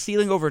 guy that's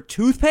stealing over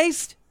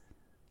toothpaste?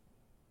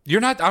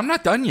 I'm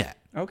not done yet.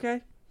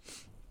 Okay.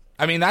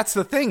 I mean, that's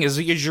the thing is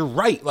you're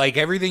right.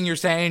 Everything you're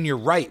saying, you're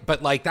right.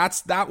 But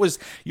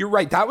you're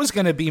right. That was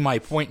going to be my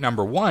point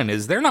number one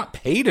is they're not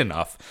paid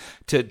enough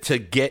to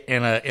get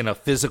in a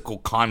physical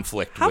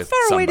conflict with somebody.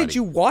 How far away did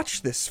you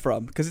watch this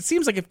from? Because it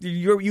seems like if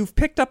you've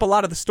picked up a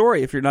lot of the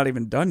story if you're not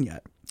even done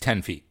yet.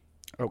 10 feet.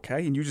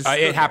 Okay. And you just...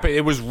 it happened.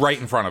 It was right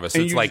in front of us.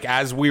 It's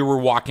as we were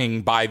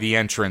walking by the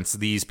entrance,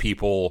 these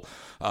people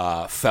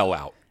fell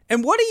out.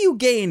 And what do you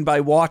gain by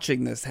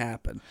watching this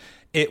happen?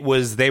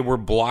 They were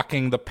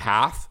blocking the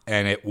path,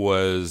 and it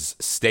was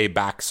stay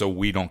back so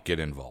we don't get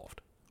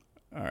involved.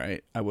 All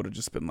right. I would have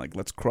just been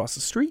let's cross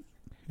the street,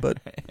 but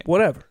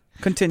whatever.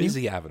 Continue.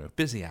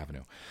 Busy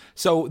avenue.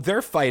 So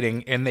they're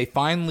fighting, and they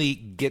finally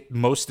get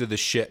most of the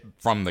shit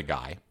from the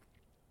guy.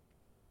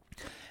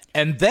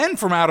 And then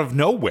from out of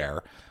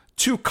nowhere,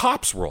 two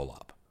cops roll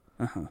up.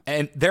 Uh-huh.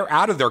 And they're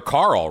out of their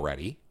car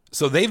already,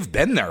 so they've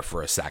been there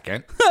for a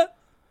second.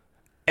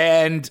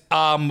 And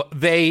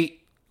they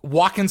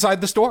walk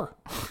inside the store.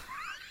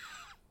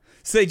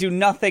 So they do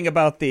nothing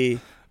about the...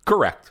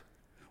 Correct.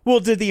 Well,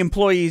 did the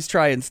employees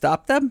try and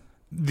stop them?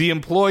 The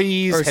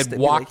employees had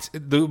walked.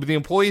 The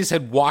employees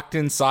had walked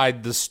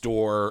inside the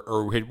store,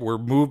 or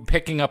were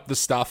picking up the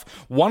stuff.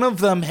 One of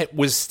them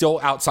was still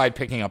outside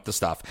picking up the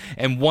stuff,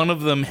 and one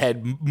of them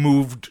had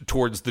moved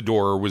towards the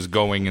door, or was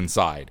going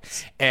inside.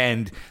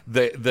 And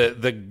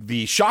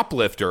the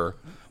shoplifter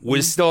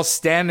was still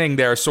standing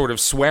there, sort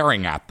of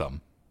swearing at them.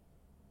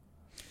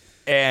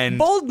 And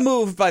bold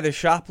move by the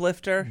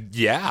shoplifter.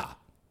 Yeah.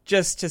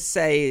 Just to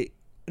say,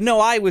 no,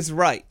 I was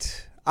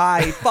right.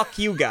 Fuck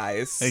you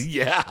guys.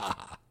 Yeah.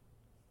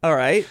 All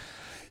right.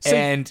 So,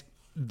 and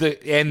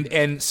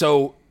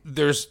so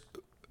there's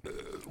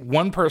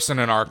one person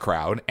in our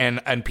crowd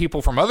and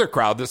people from other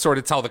crowd that sort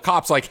of tell the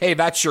cops hey,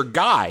 that's your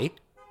guy.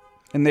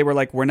 And they were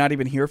like, we're not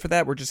even here for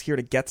that. We're just here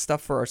to get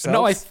stuff for ourselves.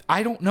 No,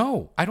 I don't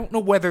know. I don't know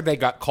whether they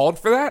got called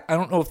for that. I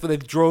don't know if they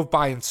drove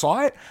by and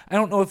saw it. I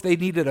don't know if they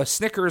needed a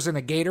Snickers and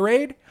a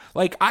Gatorade.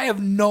 I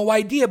have no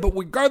idea. But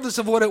regardless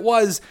of what it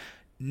was,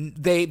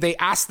 they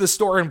asked the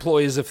store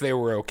employees if they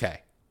were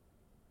okay.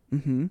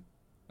 Mm-hmm.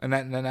 And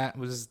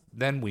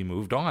then we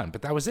moved on.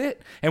 But that was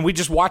it. And we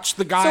just watched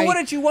the guy. So what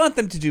did you want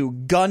them to do?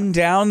 Gun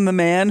down the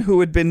man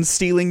who had been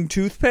stealing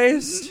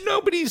toothpaste?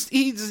 No, but he's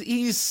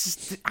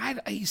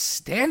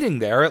standing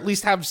there. At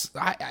least have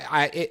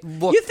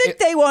look. You think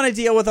they want to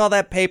deal with all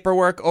that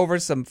paperwork over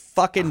some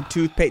fucking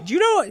toothpaste? Do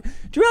you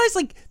realize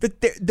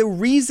the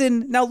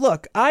reason? Now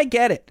look, I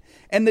get it.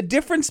 And the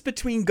difference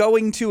between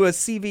going to a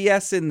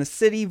CVS in the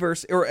city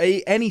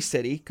any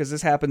city, because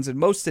this happens in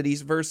most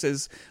cities,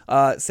 versus,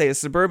 say, a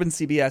suburban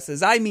CVS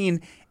is,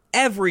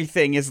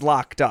 everything is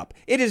locked up.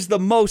 It is the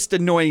most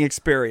annoying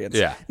experience.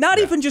 Yeah. Not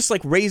even just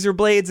razor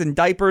blades and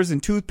diapers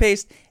and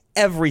toothpaste.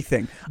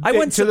 everything. I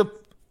went to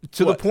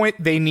the point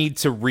they need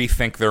to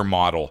rethink their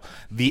model.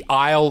 The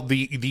aisle,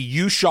 the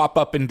you shop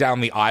up and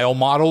down the aisle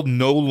model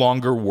no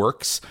longer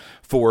works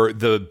for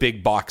the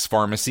big box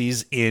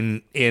pharmacies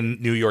in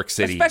New York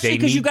City. Especially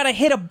because you got to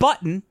hit a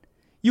button.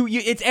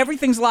 It's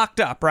everything's locked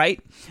up, right?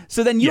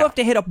 So then you have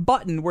to hit a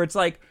button where it's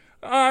like,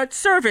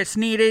 service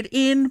needed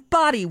in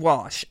body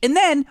wash. And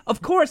then,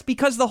 of course,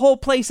 because the whole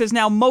place is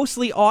now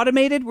mostly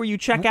automated where you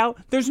check out,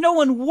 there's no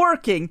one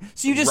working.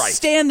 So you just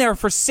stand there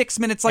for 6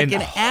 minutes like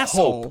an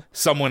asshole. Hope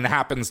someone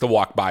happens to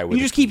walk by with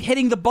you just keep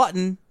hitting the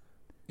button.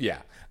 Yeah.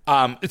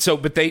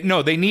 But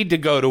they need to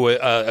go to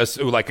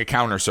a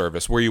counter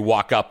service where you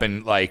walk up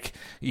and like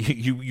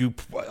you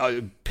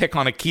pick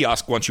on a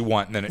kiosk once you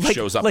want, and then it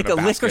shows up like in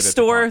a liquor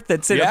store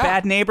that's in a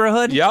bad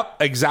neighborhood. Yep,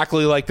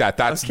 exactly like that.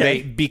 That's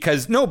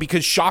because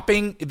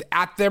shopping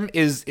at them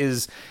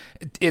is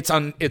it's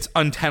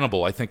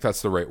untenable. I think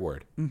that's the right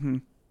word. Mm-hmm.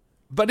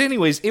 But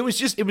anyways, it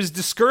was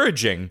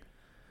discouraging.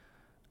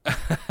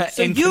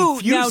 So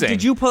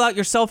did you pull out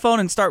your cell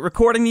phone and start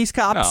recording these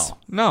cops?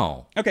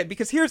 No. Okay,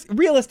 because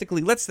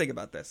realistically, let's think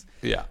about this.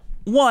 Yeah.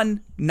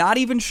 One, not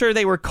even sure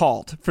they were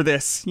called for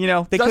this. You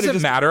know, they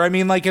doesn't matter. I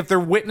mean, like if they're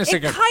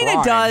witnessing a crime, it kind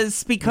of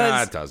does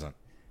because it doesn't.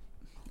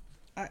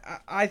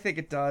 I think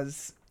it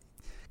does.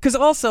 Because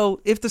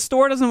also, if the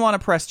store doesn't want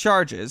to press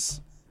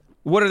charges,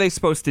 what are they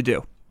supposed to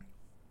do?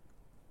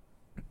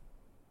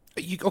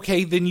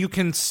 Then you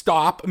can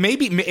stop.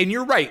 Maybe, and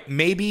you're right.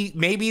 Maybe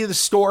the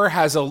store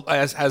has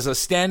a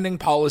standing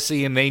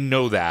policy, and they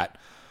know that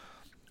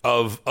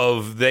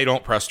of they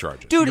don't press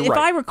charges. Dude, you're if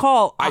right. I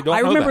recall, I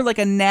remember that. like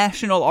a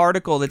national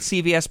article that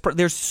CVS.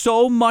 There's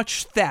so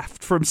much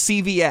theft from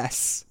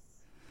CVS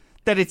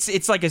that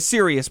it's like a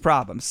serious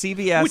problem.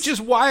 CVS, which is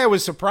why I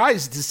was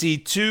surprised to see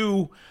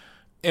two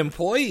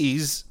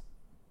employees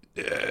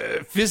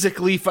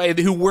physically fight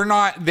who were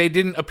not. They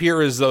didn't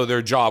appear as though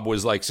their job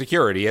was like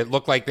security. It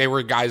looked like they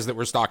were guys that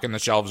were stocking the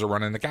shelves or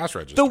running the cash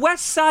register. The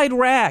West Side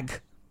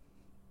Rag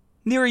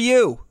near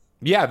you.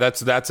 Yeah,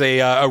 that's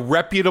a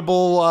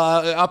reputable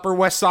Upper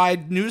West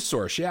Side news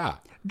source. Yeah.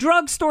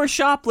 Drugstore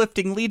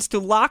shoplifting leads to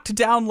locked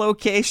down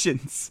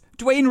locations.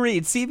 Dwayne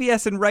Reed,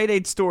 CVS and Rite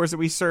Aid stores that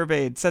we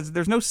surveyed, says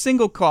there's no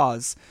single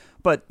cause,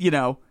 but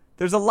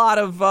there's a lot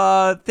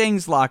of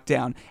things locked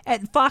down.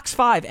 At Fox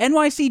 5,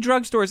 NYC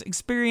drugstores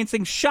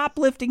experiencing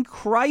shoplifting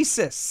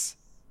crisis.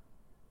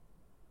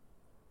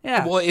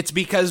 Yeah. Well, it's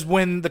because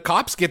when the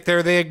cops get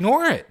there, they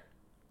ignore it.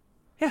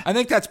 Yeah. I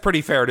think that's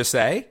pretty fair to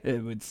say.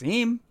 It would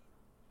seem.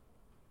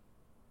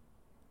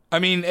 I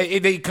mean,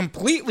 they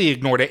completely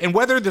ignored it. And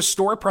whether the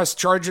store presses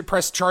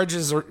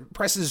charges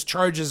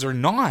or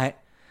not,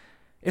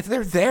 if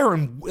they're there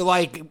and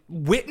like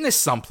witness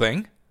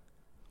something,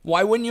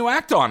 why wouldn't you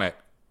act on it?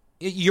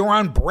 You're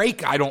on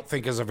break, I don't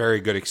think is a very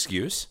good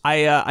excuse.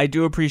 I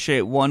do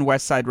appreciate one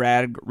West Side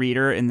Rag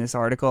reader in this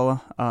article.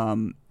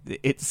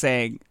 It's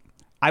saying,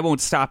 I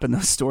won't stop in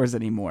those stores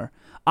anymore.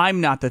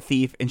 I'm not the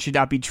thief and should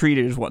not be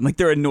treated as one. Like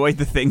they're annoyed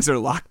the things are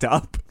locked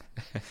up.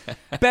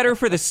 Better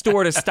for the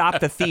store to stop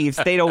the thieves.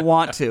 They don't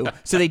want to.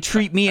 So they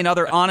treat me and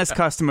other honest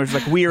customers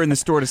like we are in the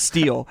store to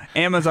steal.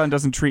 Amazon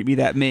doesn't treat me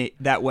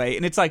that way.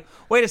 And it's like,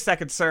 wait a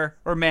second, sir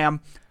or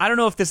ma'am. I don't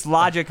know if this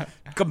logic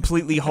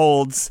completely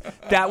holds.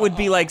 That would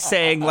be like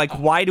saying, like,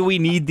 why do we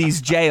need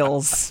these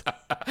jails?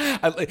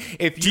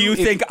 Do you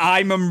think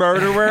I'm a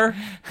murderer?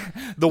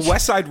 The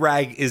West Side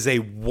Rag is a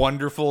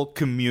wonderful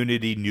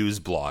community news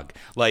blog.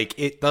 Like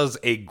it does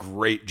a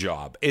great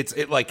job.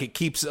 It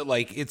keeps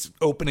it's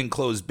open and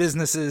closed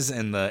businesses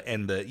and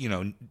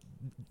the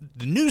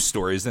the news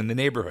stories in the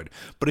neighborhood.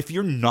 But if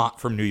you're not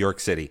from New York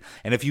City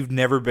and if you've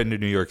never been to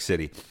New York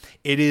City,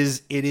 it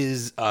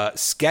is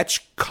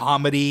sketch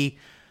comedy,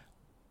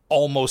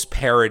 almost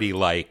parody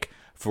like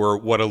for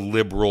what a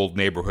liberal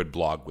neighborhood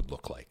blog would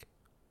look like.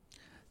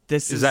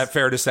 Is that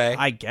fair to say?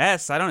 I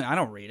guess. I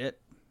don't read it.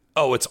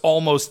 Oh,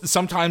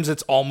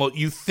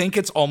 you think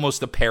it's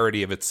almost a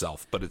parody of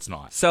itself, but it's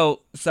not.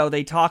 So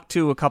they talked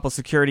to a couple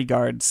security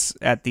guards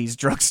at these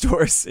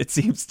drugstores, it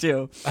seems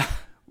too.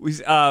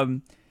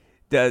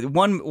 The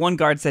one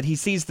guard said he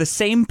sees the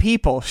same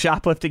people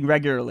shoplifting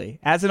regularly.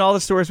 As in all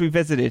the stores we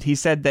visited, he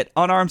said that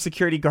unarmed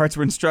security guards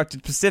were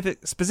instructed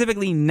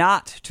specifically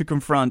not to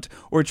confront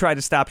or try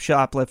to stop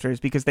shoplifters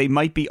because they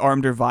might be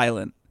armed or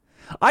violent.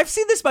 I've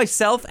seen this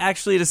myself,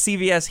 actually, at a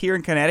CVS here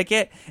in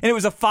Connecticut, and it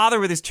was a father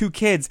with his two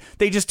kids.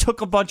 They just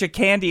took a bunch of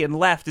candy and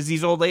left as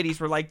these old ladies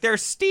were like, they're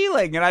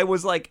stealing. And I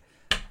was like,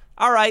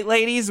 all right,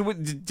 ladies,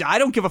 I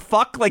don't give a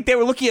fuck. Like, they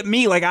were looking at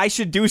me like I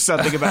should do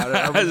something about it.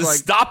 I was like,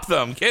 stop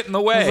them. Get in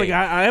the way. I was like,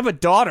 I have a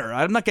daughter.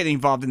 I'm not getting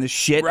involved in this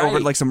shit over,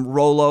 like, some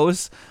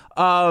Rolos.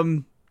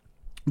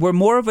 We're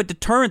more of a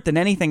deterrent than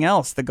anything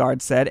else, the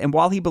guard said, and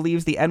while he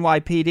believes the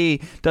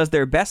NYPD does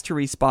their best to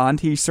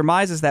respond, he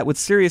surmises that with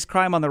serious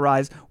crime on the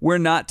rise, we're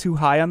not too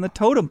high on the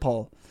totem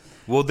pole.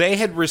 Well, they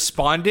had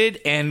responded,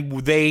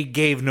 and they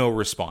gave no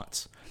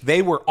response.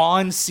 They were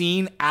on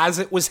scene as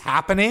it was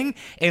happening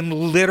and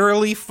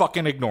literally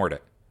fucking ignored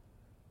it.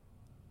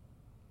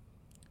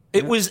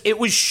 It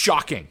was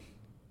shocking.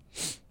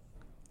 This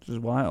is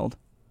wild.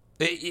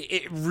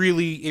 It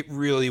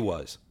really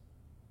was.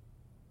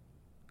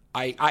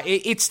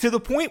 It's to the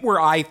point where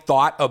I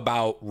thought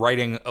about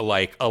writing a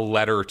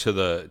letter to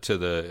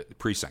the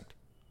precinct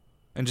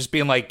and just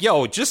being like,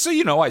 yo, just so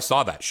you know, I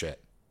saw that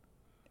shit.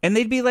 And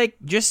they'd be like,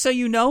 just so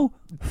you know,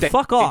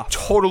 fuck off.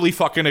 Totally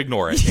fucking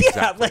ignore it. Yeah,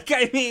 Exactly. like,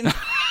 I mean...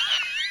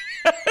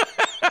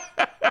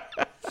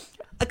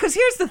 Because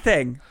here's the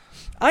thing.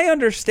 I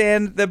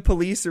understand that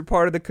police are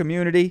part of the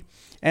community,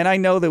 and I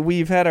know that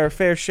we've had our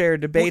fair share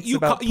of debates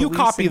about policing. You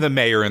copy the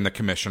mayor and the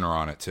commissioner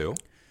on it, too.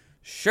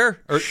 Sure.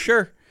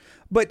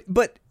 But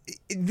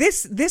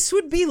this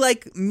would be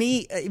like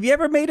me... Have you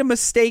ever made a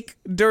mistake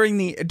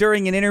during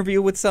an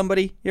interview with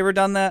somebody? You ever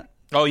done that?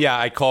 Oh yeah,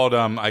 I called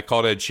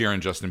Ed Sheeran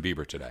and Justin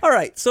Bieber today. All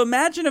right, so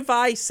imagine if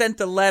I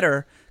sent a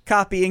letter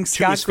copying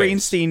Scott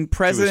Greenstein,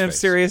 president of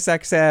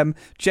SiriusXM,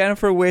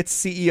 Jennifer Witz,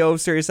 CEO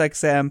of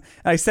SiriusXM, and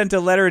I sent a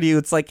letter to you.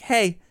 It's like,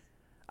 hey,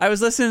 I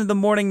was listening to the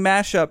morning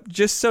mashup.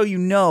 Just so you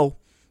know,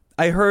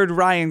 I heard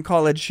Ryan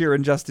call Ed Sheeran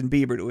and Justin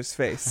Bieber to his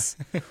face.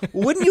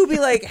 Wouldn't you be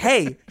like,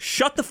 hey,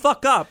 shut the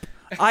fuck up?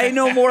 I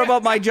know more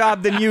about my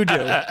job than you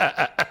do.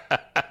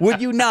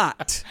 Would you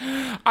not?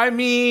 I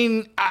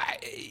mean,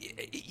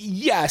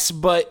 yes,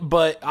 but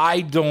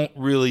I don't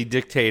really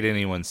dictate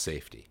anyone's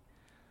safety.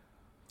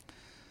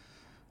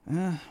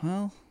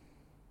 Well,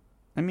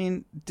 I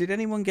mean, did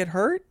anyone get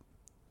hurt?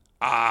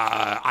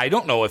 I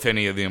don't know if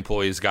any of the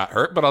employees got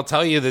hurt, but I'll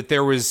tell you that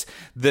there was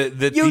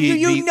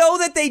you know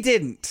that they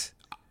didn't.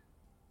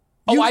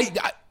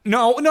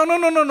 No.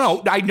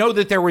 I know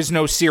that there was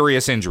no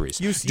serious injuries.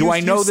 Do I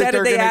know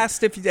that they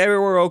asked if they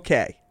were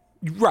okay?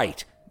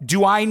 Right.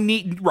 Do I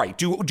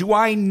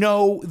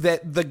know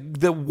that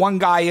the one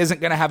guy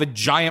isn't going to have a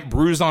giant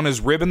bruise on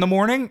his rib in the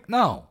morning?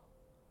 No.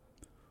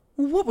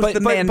 What was the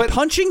man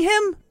punching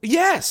him?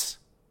 Yes.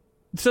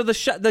 So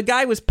the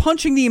guy was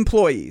punching the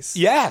employees.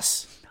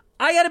 Yes.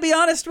 I got to be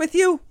honest with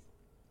you.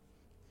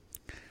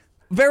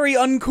 Very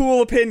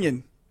uncool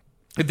opinion.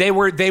 They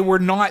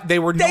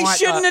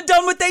shouldn't have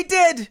done what they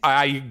did.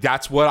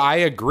 That's what I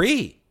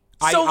agree.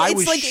 So I it's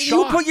was like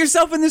shocked. You put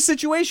yourself in this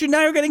situation,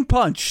 now you're getting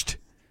punched.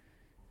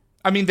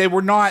 I mean, they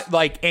were not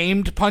like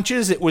aimed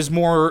punches. It was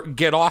more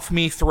get off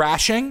me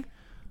thrashing.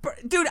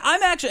 Dude,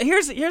 I'm actually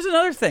here's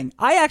another thing.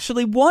 I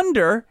actually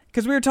wonder,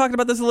 because we were talking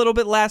about this a little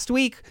bit last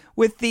week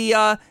with the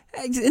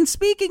and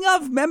speaking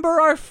of, remember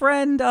our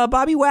friend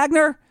Bobby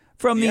Wagner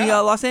from the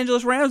Los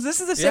Angeles Rams? This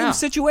is the same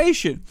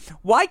situation.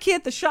 Why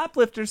can't the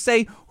shoplifters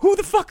say, who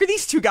the fuck are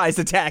these two guys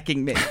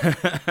attacking me?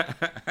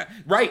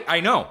 Right,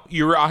 I know.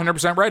 You're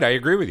 100% right. I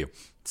agree with you.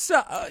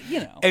 So,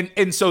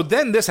 And so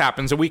then this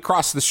happens, and we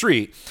cross the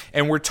street,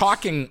 and we're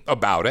talking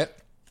about it.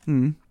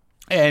 Mm.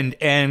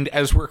 And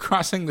as we're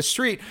crossing the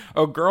street,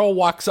 a girl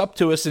walks up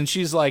to us, and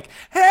she's like,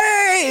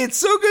 hey, it's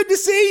so good to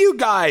see you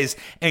guys,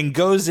 and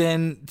goes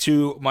in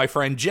to my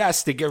friend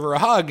Jess to give her a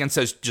hug and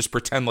says, just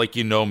pretend like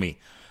you know me.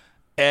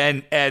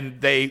 And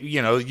they,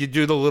 you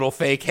do the little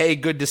fake, hey,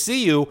 good to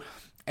see you.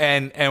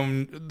 And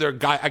a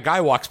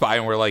guy walks by,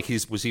 and we're like,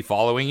 was he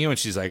following you? And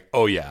she's like,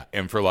 oh yeah.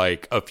 And for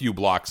like a few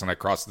blocks, and I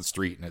crossed the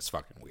street, and it's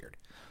fucking weird.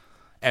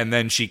 And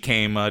then she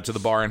came to the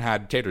bar and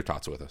had tater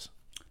tots with us.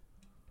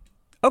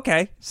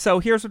 Okay, so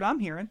here's what I'm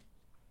hearing.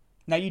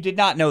 Now, you did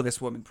not know this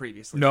woman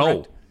previously,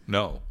 correct?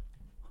 No.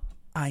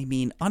 I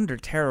mean, under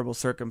terrible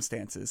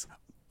circumstances,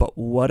 but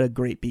what a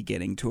great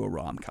beginning to a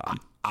rom-com.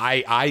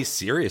 I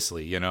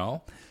seriously,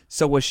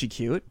 So was she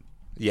cute?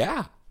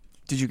 Yeah.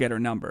 Did you get her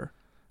number?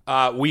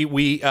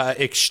 We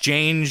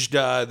exchanged.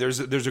 There's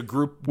a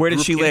group. Where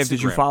did she live? Instagram.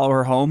 Did you follow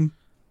her home?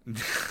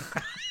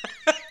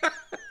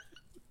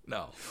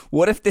 No.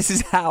 What if this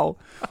is how?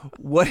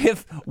 Now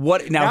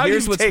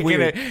here's what's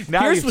weird.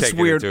 Here's what's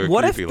weird.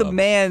 What if the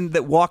man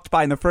that walked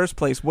by in the first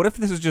place? What if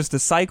this was just a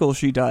cycle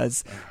she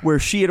does, where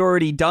she had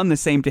already done the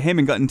same to him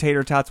and gotten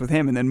tater tots with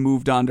him, and then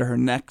moved on to her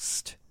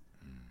next?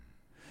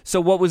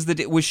 So what was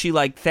was she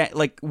like that?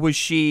 Like, was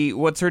she?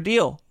 What's her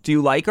deal? Do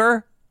you like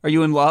her? Are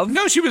you in love?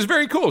 No, she was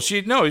very cool.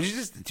 She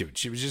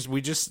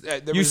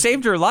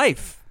saved her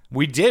life.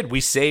 We did. We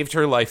saved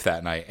her life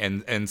that night,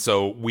 and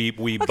so we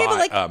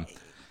bought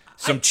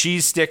some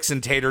cheese sticks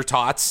and tater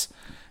tots,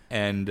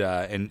 and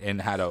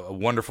had a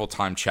wonderful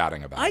time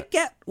chatting about it. I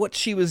get what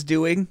she was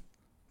doing,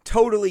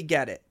 totally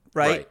get it,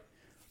 right?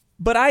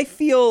 But I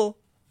feel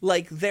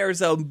like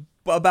there's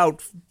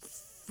about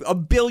a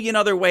billion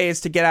other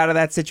ways to get out of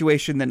that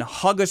situation than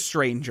hug a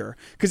stranger.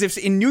 Because if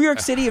in New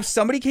York City, if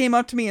somebody came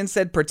up to me and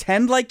said,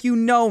 pretend like you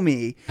know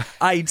me,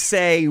 I'd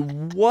say,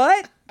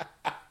 what?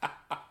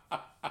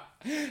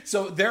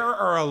 So there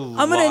are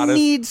I'm going to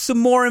need some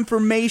more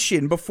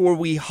information before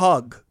we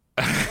hug.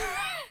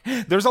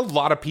 There's a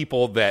lot of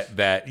people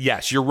that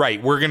yes, you're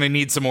right. We're going to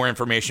need some more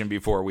information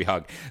before we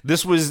hug.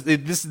 This was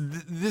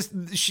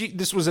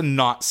a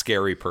not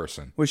scary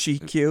person. Was she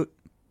cute?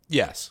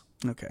 Yes.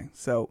 Okay.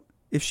 So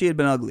if she had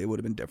been ugly, it would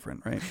have been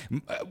different, right?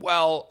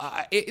 Well,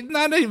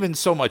 not even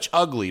so much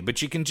ugly,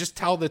 but you can just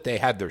tell that they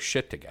had their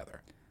shit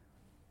together.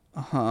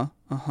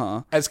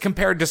 Uh-huh. As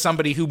compared to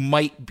somebody who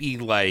might be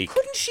like...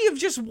 Couldn't she have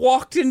just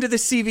walked into the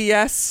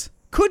CVS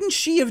couldn't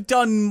she have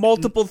done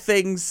multiple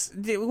things?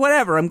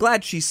 Whatever. I'm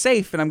glad she's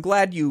safe, and I'm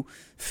glad you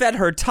fed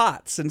her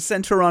tots and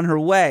sent her on her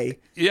way.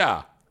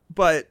 Yeah.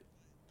 But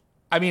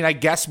I mean, I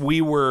guess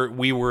we were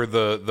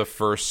the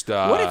first.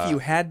 What if you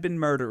had been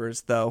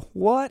murderers, though?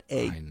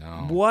 I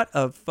know. What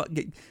a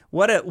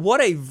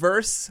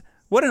verse.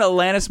 What an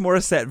Alanis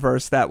Morissette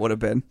verse that would have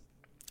been.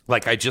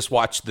 Like, I just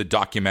watched the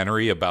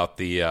documentary about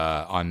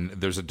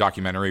there's a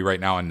documentary right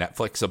now on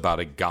Netflix about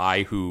a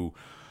guy who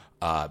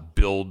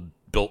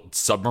built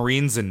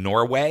submarines in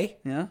Norway.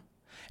 Yeah.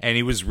 And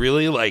he was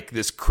really like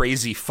this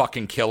crazy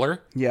fucking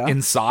killer. Yeah.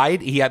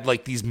 Inside, he had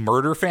like these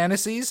murder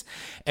fantasies.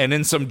 And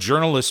then some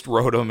journalist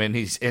wrote him,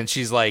 and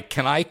she's like,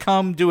 "Can I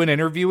come do an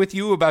interview with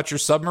you about your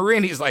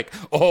submarine?" He's like,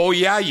 "Oh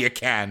yeah, you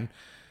can."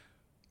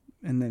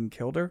 And then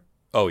killed her?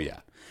 Oh yeah.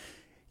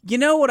 You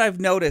know what I've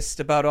noticed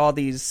about all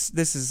these?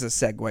 This is a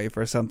segue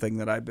for something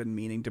that I've been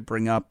meaning to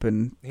bring up.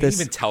 And He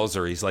even tells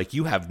her, he's like,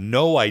 "You have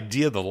no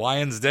idea the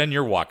lion's den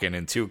you're walking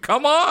into.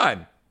 Come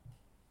on."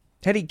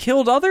 Had he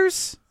killed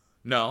others?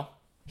 No.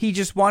 He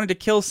just wanted to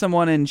kill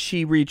someone and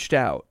she reached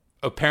out.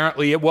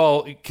 Apparently,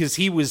 well, because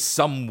he was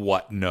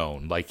somewhat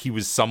known. Like,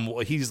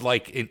 he's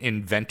like an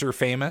inventor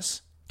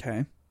famous.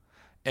 Okay.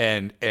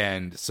 And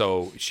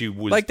so she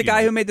was like the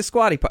guy who made the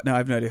squatty pot. No, I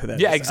have no idea who that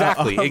is. Yeah,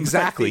 exactly.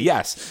 Exactly.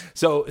 Yes.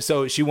 So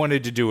she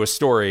wanted to do a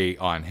story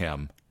on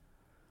him.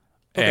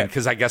 And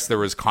because I guess there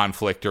was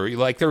conflict, or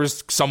like there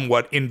was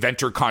somewhat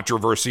inventor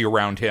controversy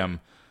around him.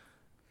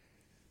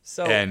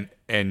 So and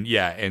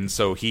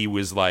so he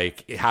was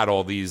like, had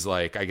all these,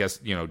 like, I guess,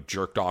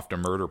 jerked off to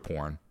murder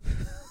porn.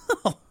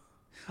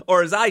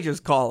 Or as I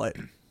just call it,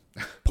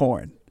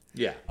 porn.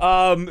 Yeah.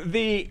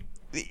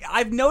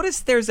 I've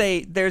noticed there's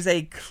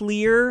a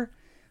clear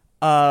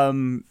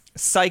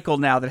cycle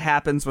now that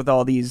happens with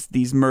all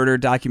these murder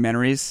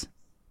documentaries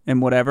and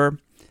whatever.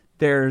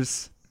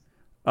 There's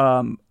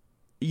the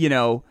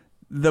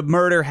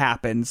murder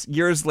happens.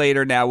 Years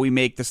later now we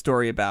make the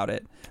story about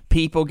it.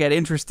 People get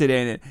interested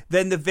in it.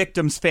 Then the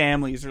victims'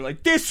 families are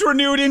like, "This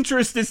renewed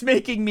interest is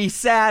making me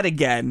sad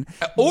again."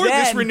 Or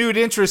this renewed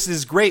interest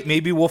is great.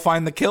 Maybe we'll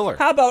find the killer.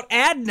 How about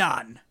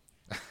Adnan?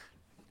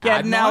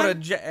 Getting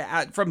Adnan?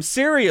 out from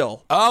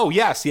Serial. Oh,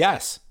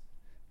 yes.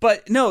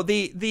 But no,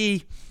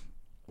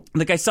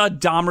 like I saw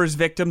Dahmer's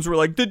victims were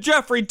like, "The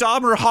Jeffrey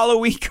Dahmer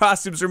Halloween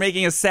costumes are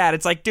making us sad."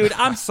 It's like, dude,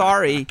 I'm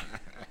sorry.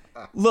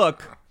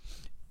 Look,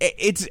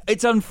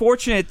 it's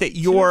unfortunate that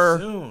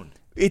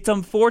it's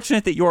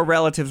unfortunate that your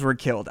relatives were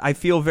killed. I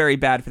feel very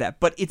bad for that.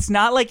 But it's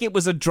not like it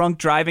was a drunk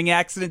driving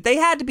accident. They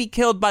had to be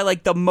killed by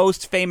like the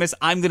most famous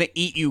 "I'm gonna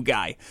eat you"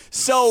 guy.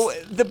 So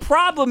the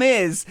problem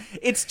is,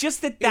 it's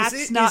just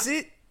that's not.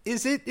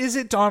 Is it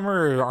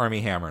Dahmer or Armie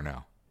Hammer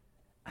now?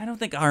 I don't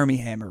think Armie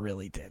Hammer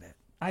really did it.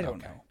 I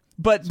don't know.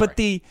 But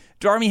the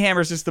Armie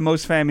Hammer's just the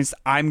most famous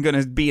 "I'm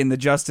gonna be in the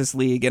Justice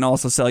League and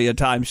also sell you a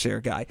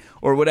timeshare" guy,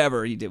 or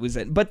whatever he did was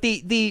it. But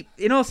the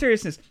in all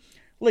seriousness,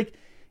 like,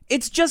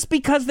 it's just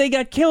because they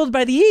got killed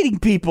by the eating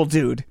people,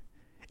 dude.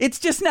 It's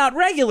just not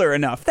regular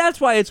enough.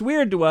 That's why it's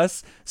weird to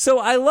us. So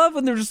I love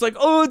when they're just like,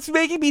 "Oh, it's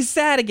making me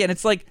sad again."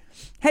 It's like,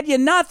 had you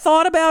not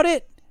thought about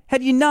it?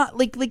 Had you not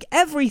like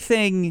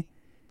everything?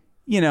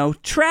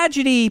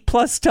 Tragedy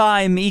plus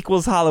time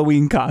equals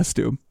Halloween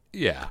costume.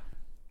 Yeah.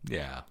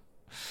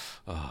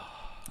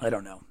 I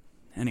don't know.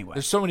 Anyway.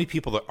 There's so many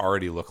people that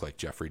already look like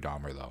Jeffrey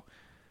Dahmer, though.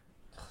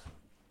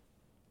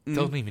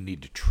 Don't even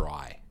need to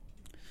try.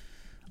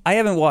 I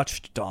haven't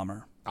watched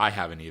Dahmer. I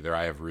haven't either.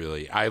 I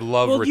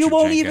love Well, Richard you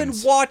won't Jenkins.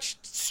 even watch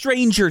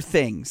Stranger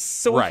Things.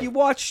 So Right. if you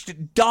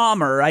watched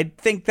Dahmer, I'd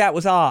think that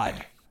was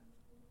odd.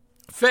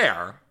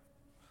 Fair.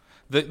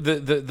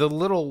 The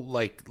little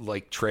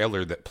like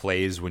trailer that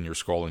plays when you're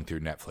scrolling through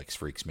Netflix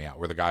freaks me out,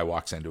 where the guy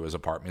walks into his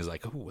apartment, he's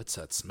like, "Oh, what's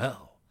that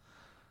smell?"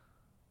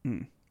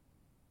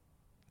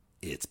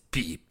 It's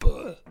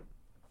people.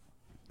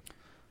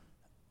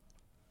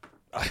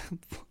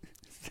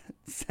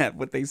 Is that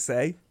what they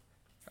say?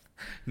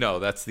 No,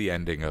 that's the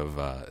ending of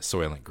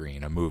Soylent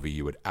Green, a movie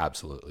you would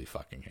absolutely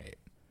fucking hate.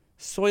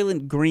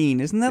 Soylent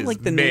Green, isn't that It's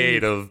like the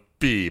made name? of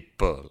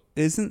people.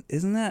 Isn't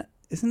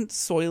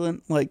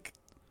Soylent like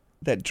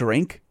that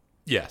drink?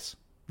 Yes.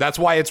 That's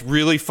why it's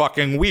really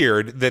fucking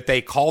weird that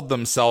they called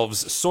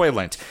themselves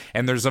Soylent.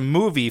 And there's a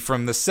movie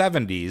from the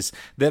 70s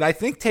that I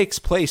think takes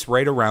place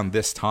right around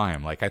this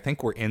time. Like, I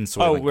think we're in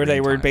Soylent where they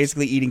Green were times.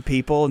 basically eating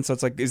people, and so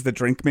it's like, is the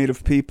drink made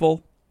of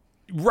people?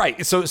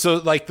 Right. So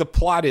like the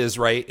plot is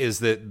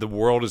that the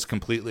world is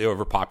completely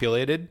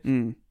overpopulated.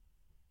 Okay.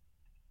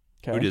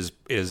 Which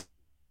is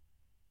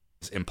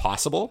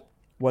impossible.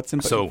 What's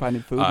in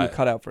finding food? You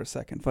cut out for a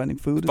second. Finding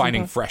food.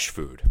 Finding fresh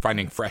food.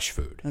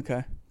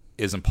 Okay.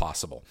 Is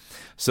impossible.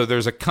 So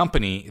there's a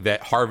company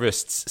that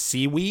harvests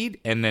seaweed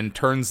and then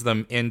turns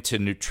them into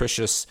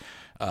nutritious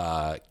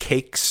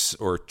cakes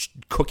or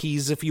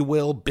cookies, if you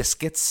will,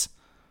 biscuits.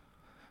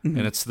 Mm-hmm.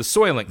 And it's the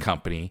Soylent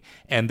Company,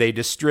 and they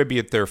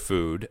distribute their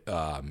food,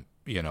 and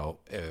there's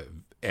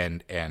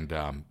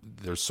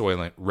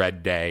Soylent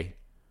Red Day,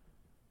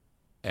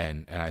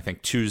 and I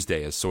think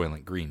Tuesday is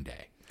Soylent Green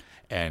Day.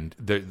 and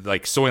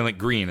like Soylent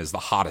Green is the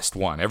hottest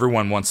one.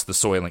 Everyone wants the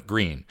Soylent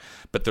Green,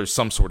 but there's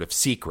some sort of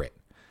secret.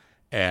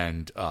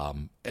 And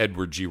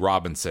Edward G.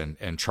 Robinson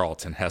and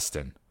Charlton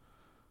Heston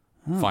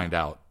find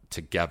out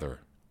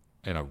together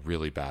in a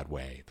really bad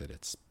way that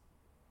it's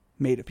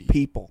made of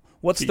people.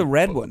 What's the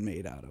red one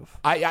made out of?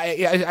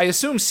 I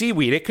assume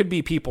seaweed. It could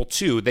be people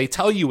too. They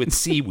tell you it's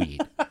seaweed.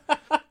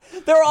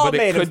 They're all but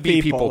made it could of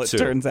be people, it too.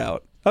 turns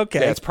out. Okay.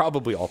 Yeah, it's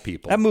probably all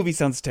people. That movie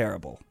sounds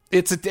terrible.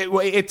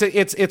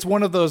 It's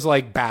one of those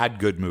like bad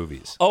good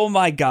movies. Oh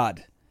my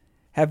God.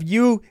 If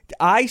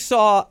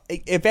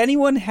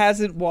anyone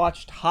hasn't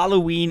watched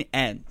Halloween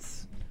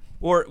Ends,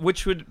 or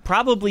which would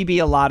probably be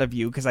a lot of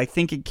you because I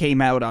think it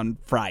came out on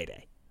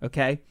Friday,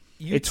 okay?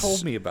 You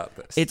told me about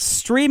this. It's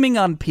streaming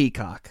on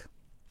Peacock.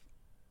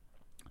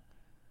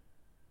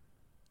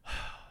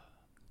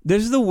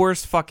 This is the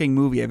worst fucking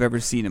movie I've ever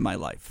seen in my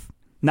life.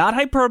 Not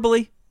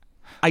hyperbole.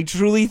 I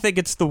truly think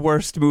it's the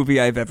worst movie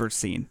I've ever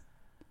seen.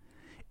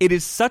 It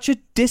is such a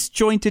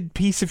disjointed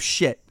piece of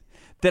shit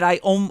that I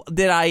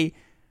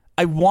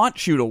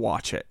want you to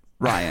watch it,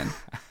 Ryan,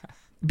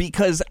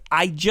 because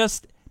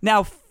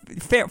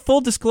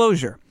full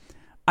disclosure,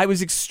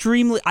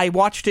 I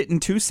watched it in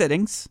 2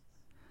 sittings.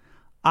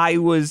 I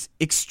was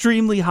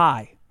extremely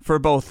high for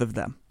both of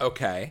them.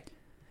 Okay.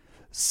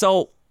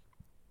 So,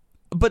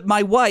 but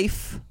my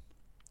wife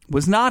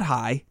was not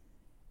high,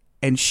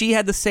 and she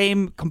had the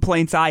same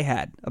complaints I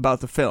had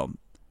about the film.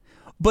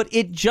 But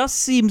it just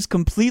seems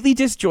completely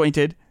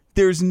disjointed.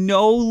 There's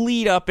no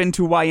lead up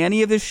into why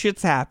any of this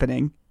shit's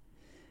happening.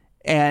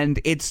 And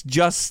it's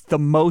just the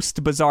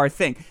most bizarre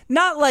thing.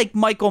 Not like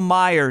Michael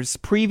Myers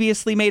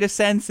previously made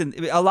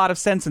a lot of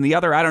sense in the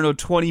other,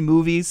 20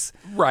 movies.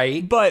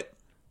 Right. But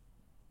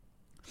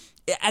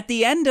at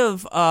the end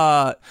of...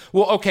 well,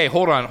 okay,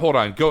 hold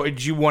on. Go.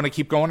 Do you want to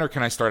keep going, or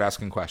can I start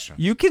asking questions?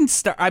 You can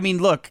start... I mean,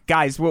 look,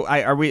 guys,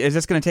 is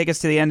this going to take us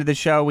to the end of the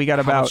show? We got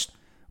about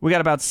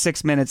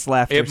 6 minutes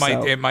left. It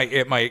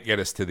might get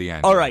us to the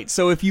end. All right.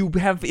 So if you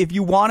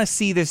want to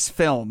see this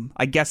film,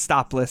 I guess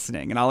stop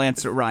listening, and I'll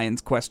answer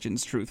Ryan's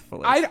questions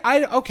truthfully.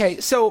 Okay.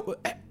 So,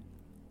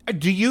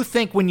 do you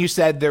think when you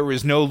said there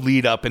was no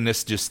lead up and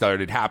this just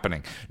started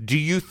happening, do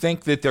you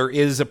think that there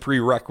is a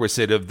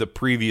prerequisite of the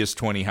previous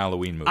 20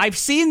 Halloween movies? I've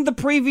seen the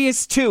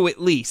previous 2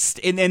 at least,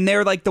 and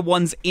they're like the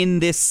ones in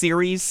this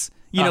series.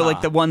 You know,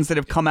 like the ones that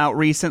have come out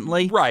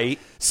recently. Right.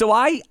 So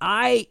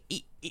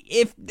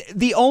if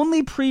the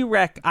only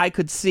prereq I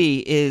could see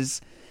is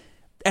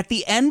at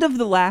the end of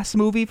the last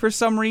movie, for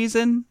some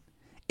reason,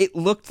 it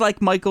looked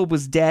like Michael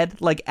was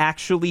dead, like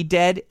actually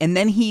dead, and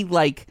then he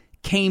like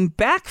came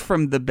back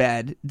from the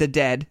dead,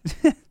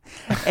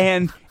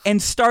 and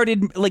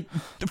started like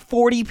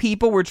 40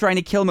 people were trying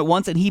to kill him at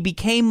once, and he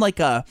became like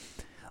a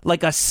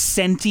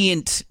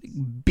sentient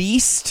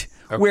beast.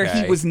 Okay. Where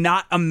he was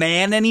not a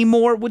man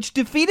anymore, which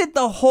defeated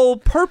the whole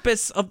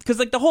purpose of... Because,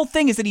 like, the whole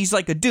thing is that he's,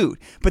 like, a dude.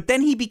 But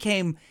then he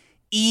became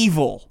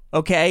evil,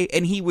 okay?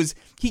 And he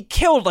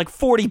killed, like,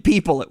 40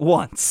 people at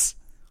once.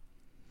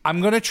 I'm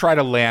going to try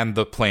to land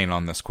the plane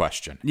on this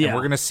question. Yeah. And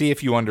we're going to see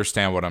if you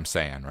understand what I'm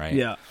saying, right?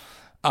 Yeah.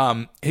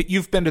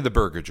 You've been to the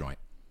Burger Joint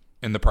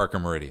in the Parker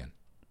Meridian.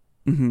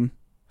 Mm-hmm.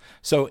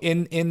 So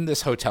in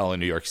this hotel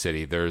in New York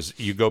City,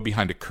 you go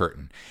behind a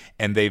curtain,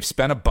 and they've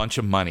spent a bunch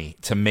of money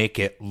to make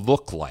it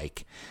look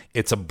like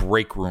it's a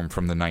break room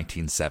from the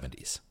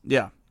 1970s.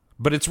 Yeah.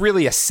 But it's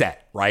really a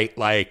set, right?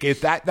 Like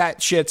that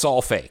shit's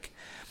all fake.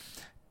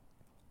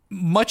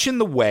 Much in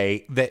the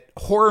way that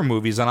horror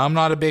movies, and I'm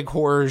not a big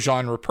horror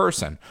genre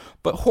person,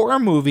 but horror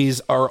movies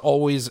are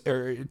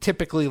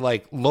typically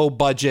like low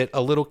budget,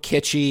 a little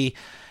kitschy,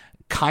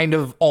 kind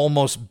of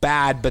almost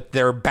bad, but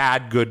they're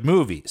bad good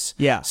movies.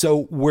 Yeah.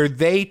 So were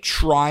they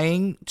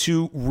trying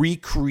to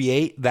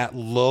recreate that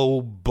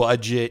low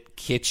budget,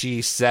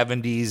 kitschy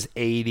 70s,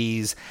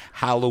 80s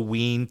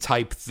Halloween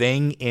type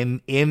thing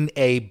in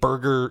a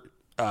burger,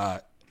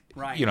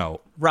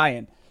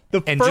 Ryan.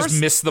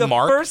 Just miss the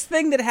mark? The first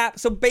thing that happened...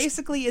 So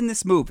basically in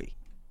this movie...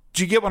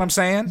 Do you get what I'm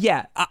saying?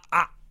 Yeah.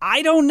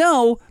 I don't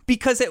know,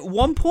 because at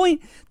one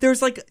point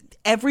there's like...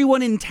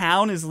 Everyone in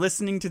town is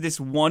listening to this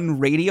one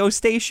radio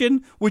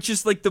station, which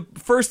is like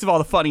first of all,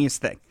 the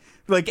funniest thing.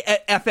 Like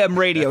FM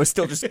radio is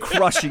still just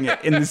crushing it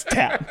in this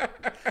town.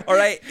 All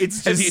right.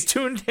 It's just... Have you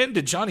tuned in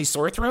to Johnny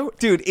Sorethroat?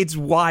 Dude, it's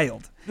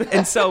wild.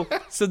 And so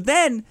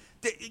then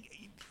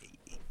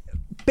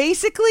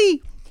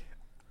basically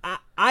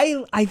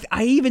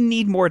I even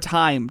need more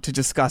time to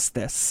discuss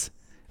this.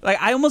 Like,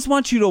 I almost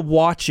want you to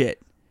watch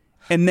it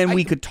and then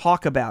we could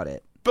talk about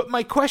it. But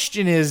my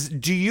question is,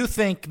 do you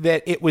think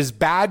that it was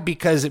bad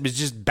because it was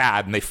just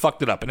bad and they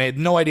fucked it up and they had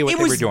no idea what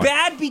they were doing? It was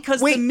bad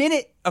because the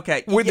minute...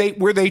 Okay.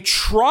 Were they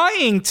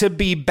trying to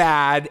be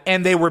bad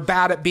and they were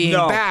bad at being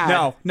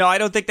bad? No, I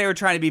don't think they were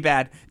trying to be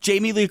bad.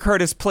 Jamie Lee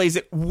Curtis plays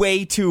it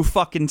way too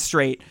fucking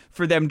straight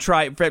for them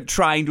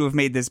trying to have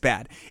made this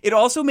bad. It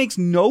also makes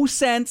no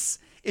sense.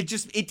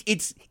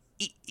 It's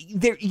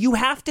there you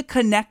have to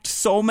connect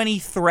so many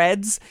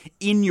threads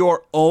in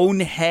your own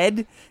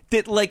head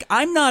that, like,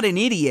 I'm not an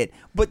idiot,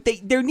 but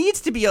there needs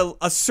to be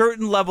a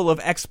certain level of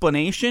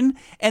explanation,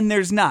 and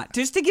there's not.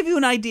 Just to give you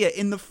an idea,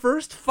 in the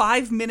first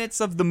 5 minutes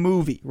of the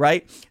movie,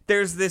 right,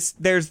 there's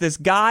this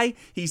guy,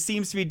 he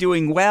seems to be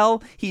doing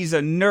well, he's a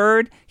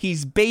nerd,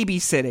 he's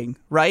babysitting,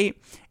 right,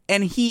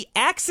 and he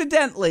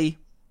accidentally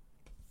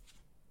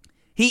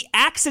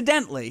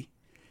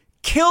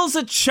kills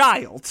a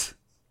child.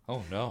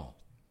 Oh, no.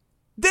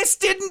 This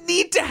didn't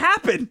need to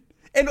happen.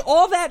 And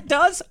all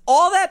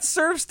that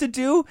serves to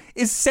do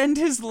is send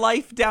his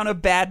life down a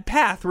bad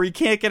path where he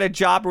can't get a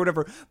job or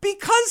whatever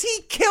because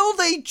he killed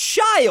a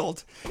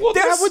child. Well,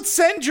 that would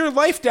send your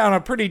life down a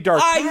pretty dark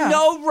path. I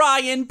know,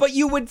 Ryan, but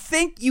you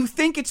think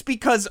it's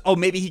because,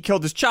 maybe he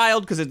killed his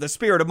child because the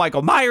spirit of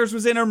Michael Myers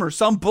was in him or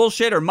some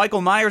bullshit, or Michael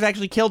Myers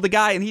actually killed the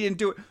guy and he didn't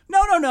do it.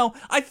 No.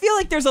 I feel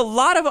like there's a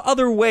lot of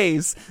other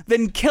ways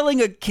than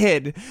killing a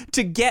kid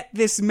to get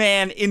this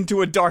man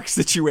into a dark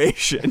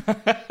situation.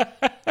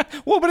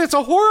 Well, but it's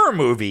a horror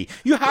movie.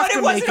 You have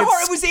to make it.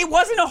 It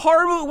wasn't a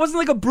horror movie. It wasn't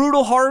like a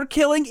brutal horror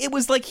killing. It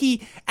was like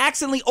he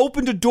accidentally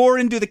opened a door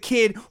into the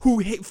kid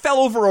who fell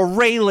over a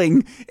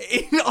railing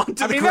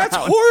onto the ground. That's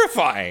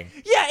horrifying.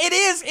 Yeah, it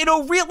is. In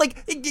a real,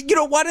 like,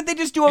 why didn't they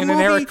just do a movie? In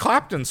an Eric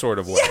Clapton sort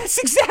of way. Yes,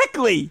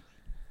 exactly.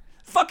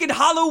 Fucking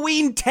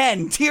Halloween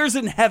 10, Tears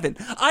in Heaven.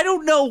 I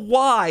don't know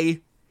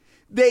why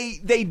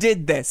they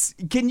did this.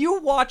 Can you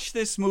watch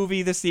this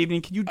movie this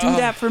evening? Can you do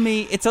that for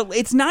me?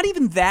 It's not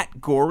even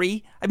that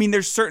gory. I mean,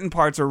 there's certain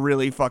parts are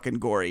really fucking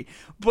gory,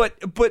 but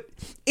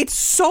it's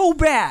so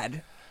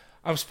bad.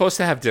 I'm supposed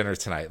to have dinner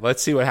tonight.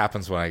 Let's see what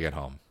happens when I get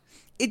home.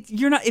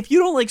 If you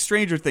don't like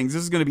Stranger Things,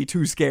 this is going to be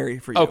too scary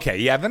for you. Okay,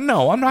 yeah, then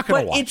no, I'm not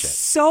going to watch it. But it's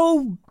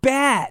so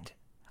bad.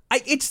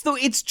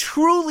 It's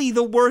truly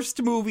the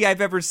worst movie I've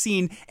ever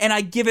seen, and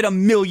I give it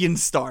 1,000,000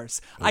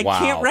 stars. I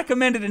can't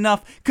recommend it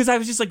enough because I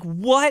was just like,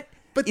 what?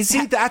 But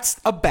that's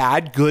a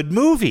bad, good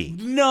movie.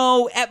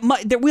 No,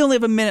 we only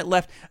have a minute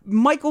left.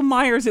 Michael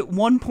Myers, at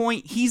one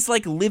point, he's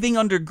like living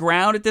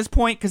underground at this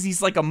point because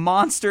he's like a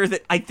monster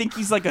that I think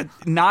he's like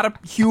not a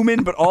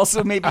human, but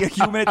also maybe a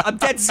human. I'm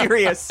dead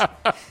serious.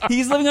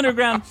 He's living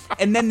underground,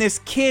 and then this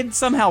kid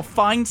somehow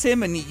finds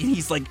him, and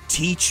he's like,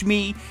 teach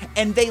me.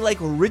 And they like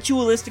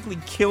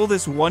ritualistically kill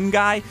this one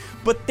guy,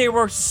 but there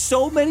were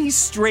so many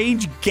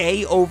strange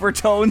gay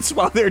overtones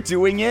while they're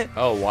doing it.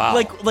 Oh, wow.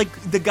 Like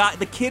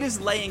the kid is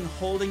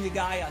holding the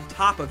guy on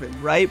top of him,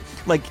 right?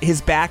 Like his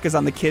back is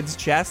on the kid's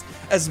chest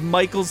as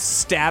Michael's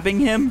stabbing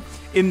him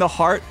in the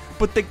heart,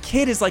 but the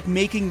kid is like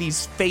making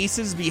these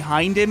faces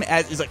behind him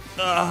as he's like,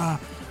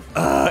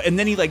 and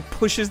then he like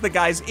pushes the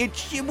guy's.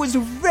 It was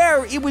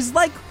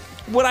like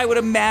what I would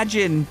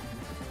imagine.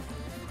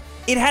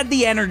 It had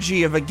the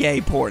energy of a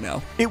gay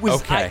porno. It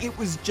was it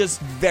was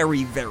just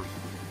very, very weird.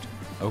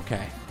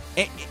 Okay.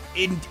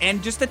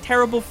 And just a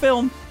terrible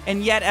film,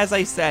 and yet, as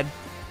I said,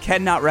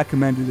 cannot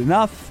recommend it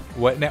enough.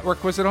 What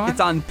network was it on?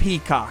 It's on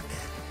Peacock.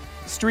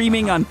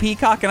 Streaming on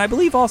Peacock, and I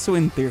believe also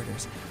in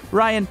theaters.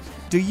 Ryan,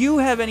 do you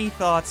have any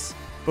thoughts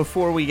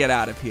before we get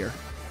out of here?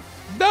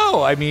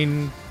 No, I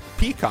mean,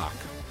 Peacock.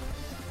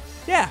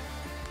 Yeah.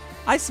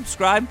 I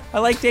subscribe. I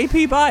liked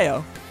AP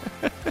Bio.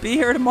 Be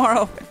here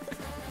tomorrow.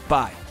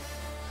 Bye.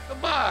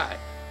 Bye.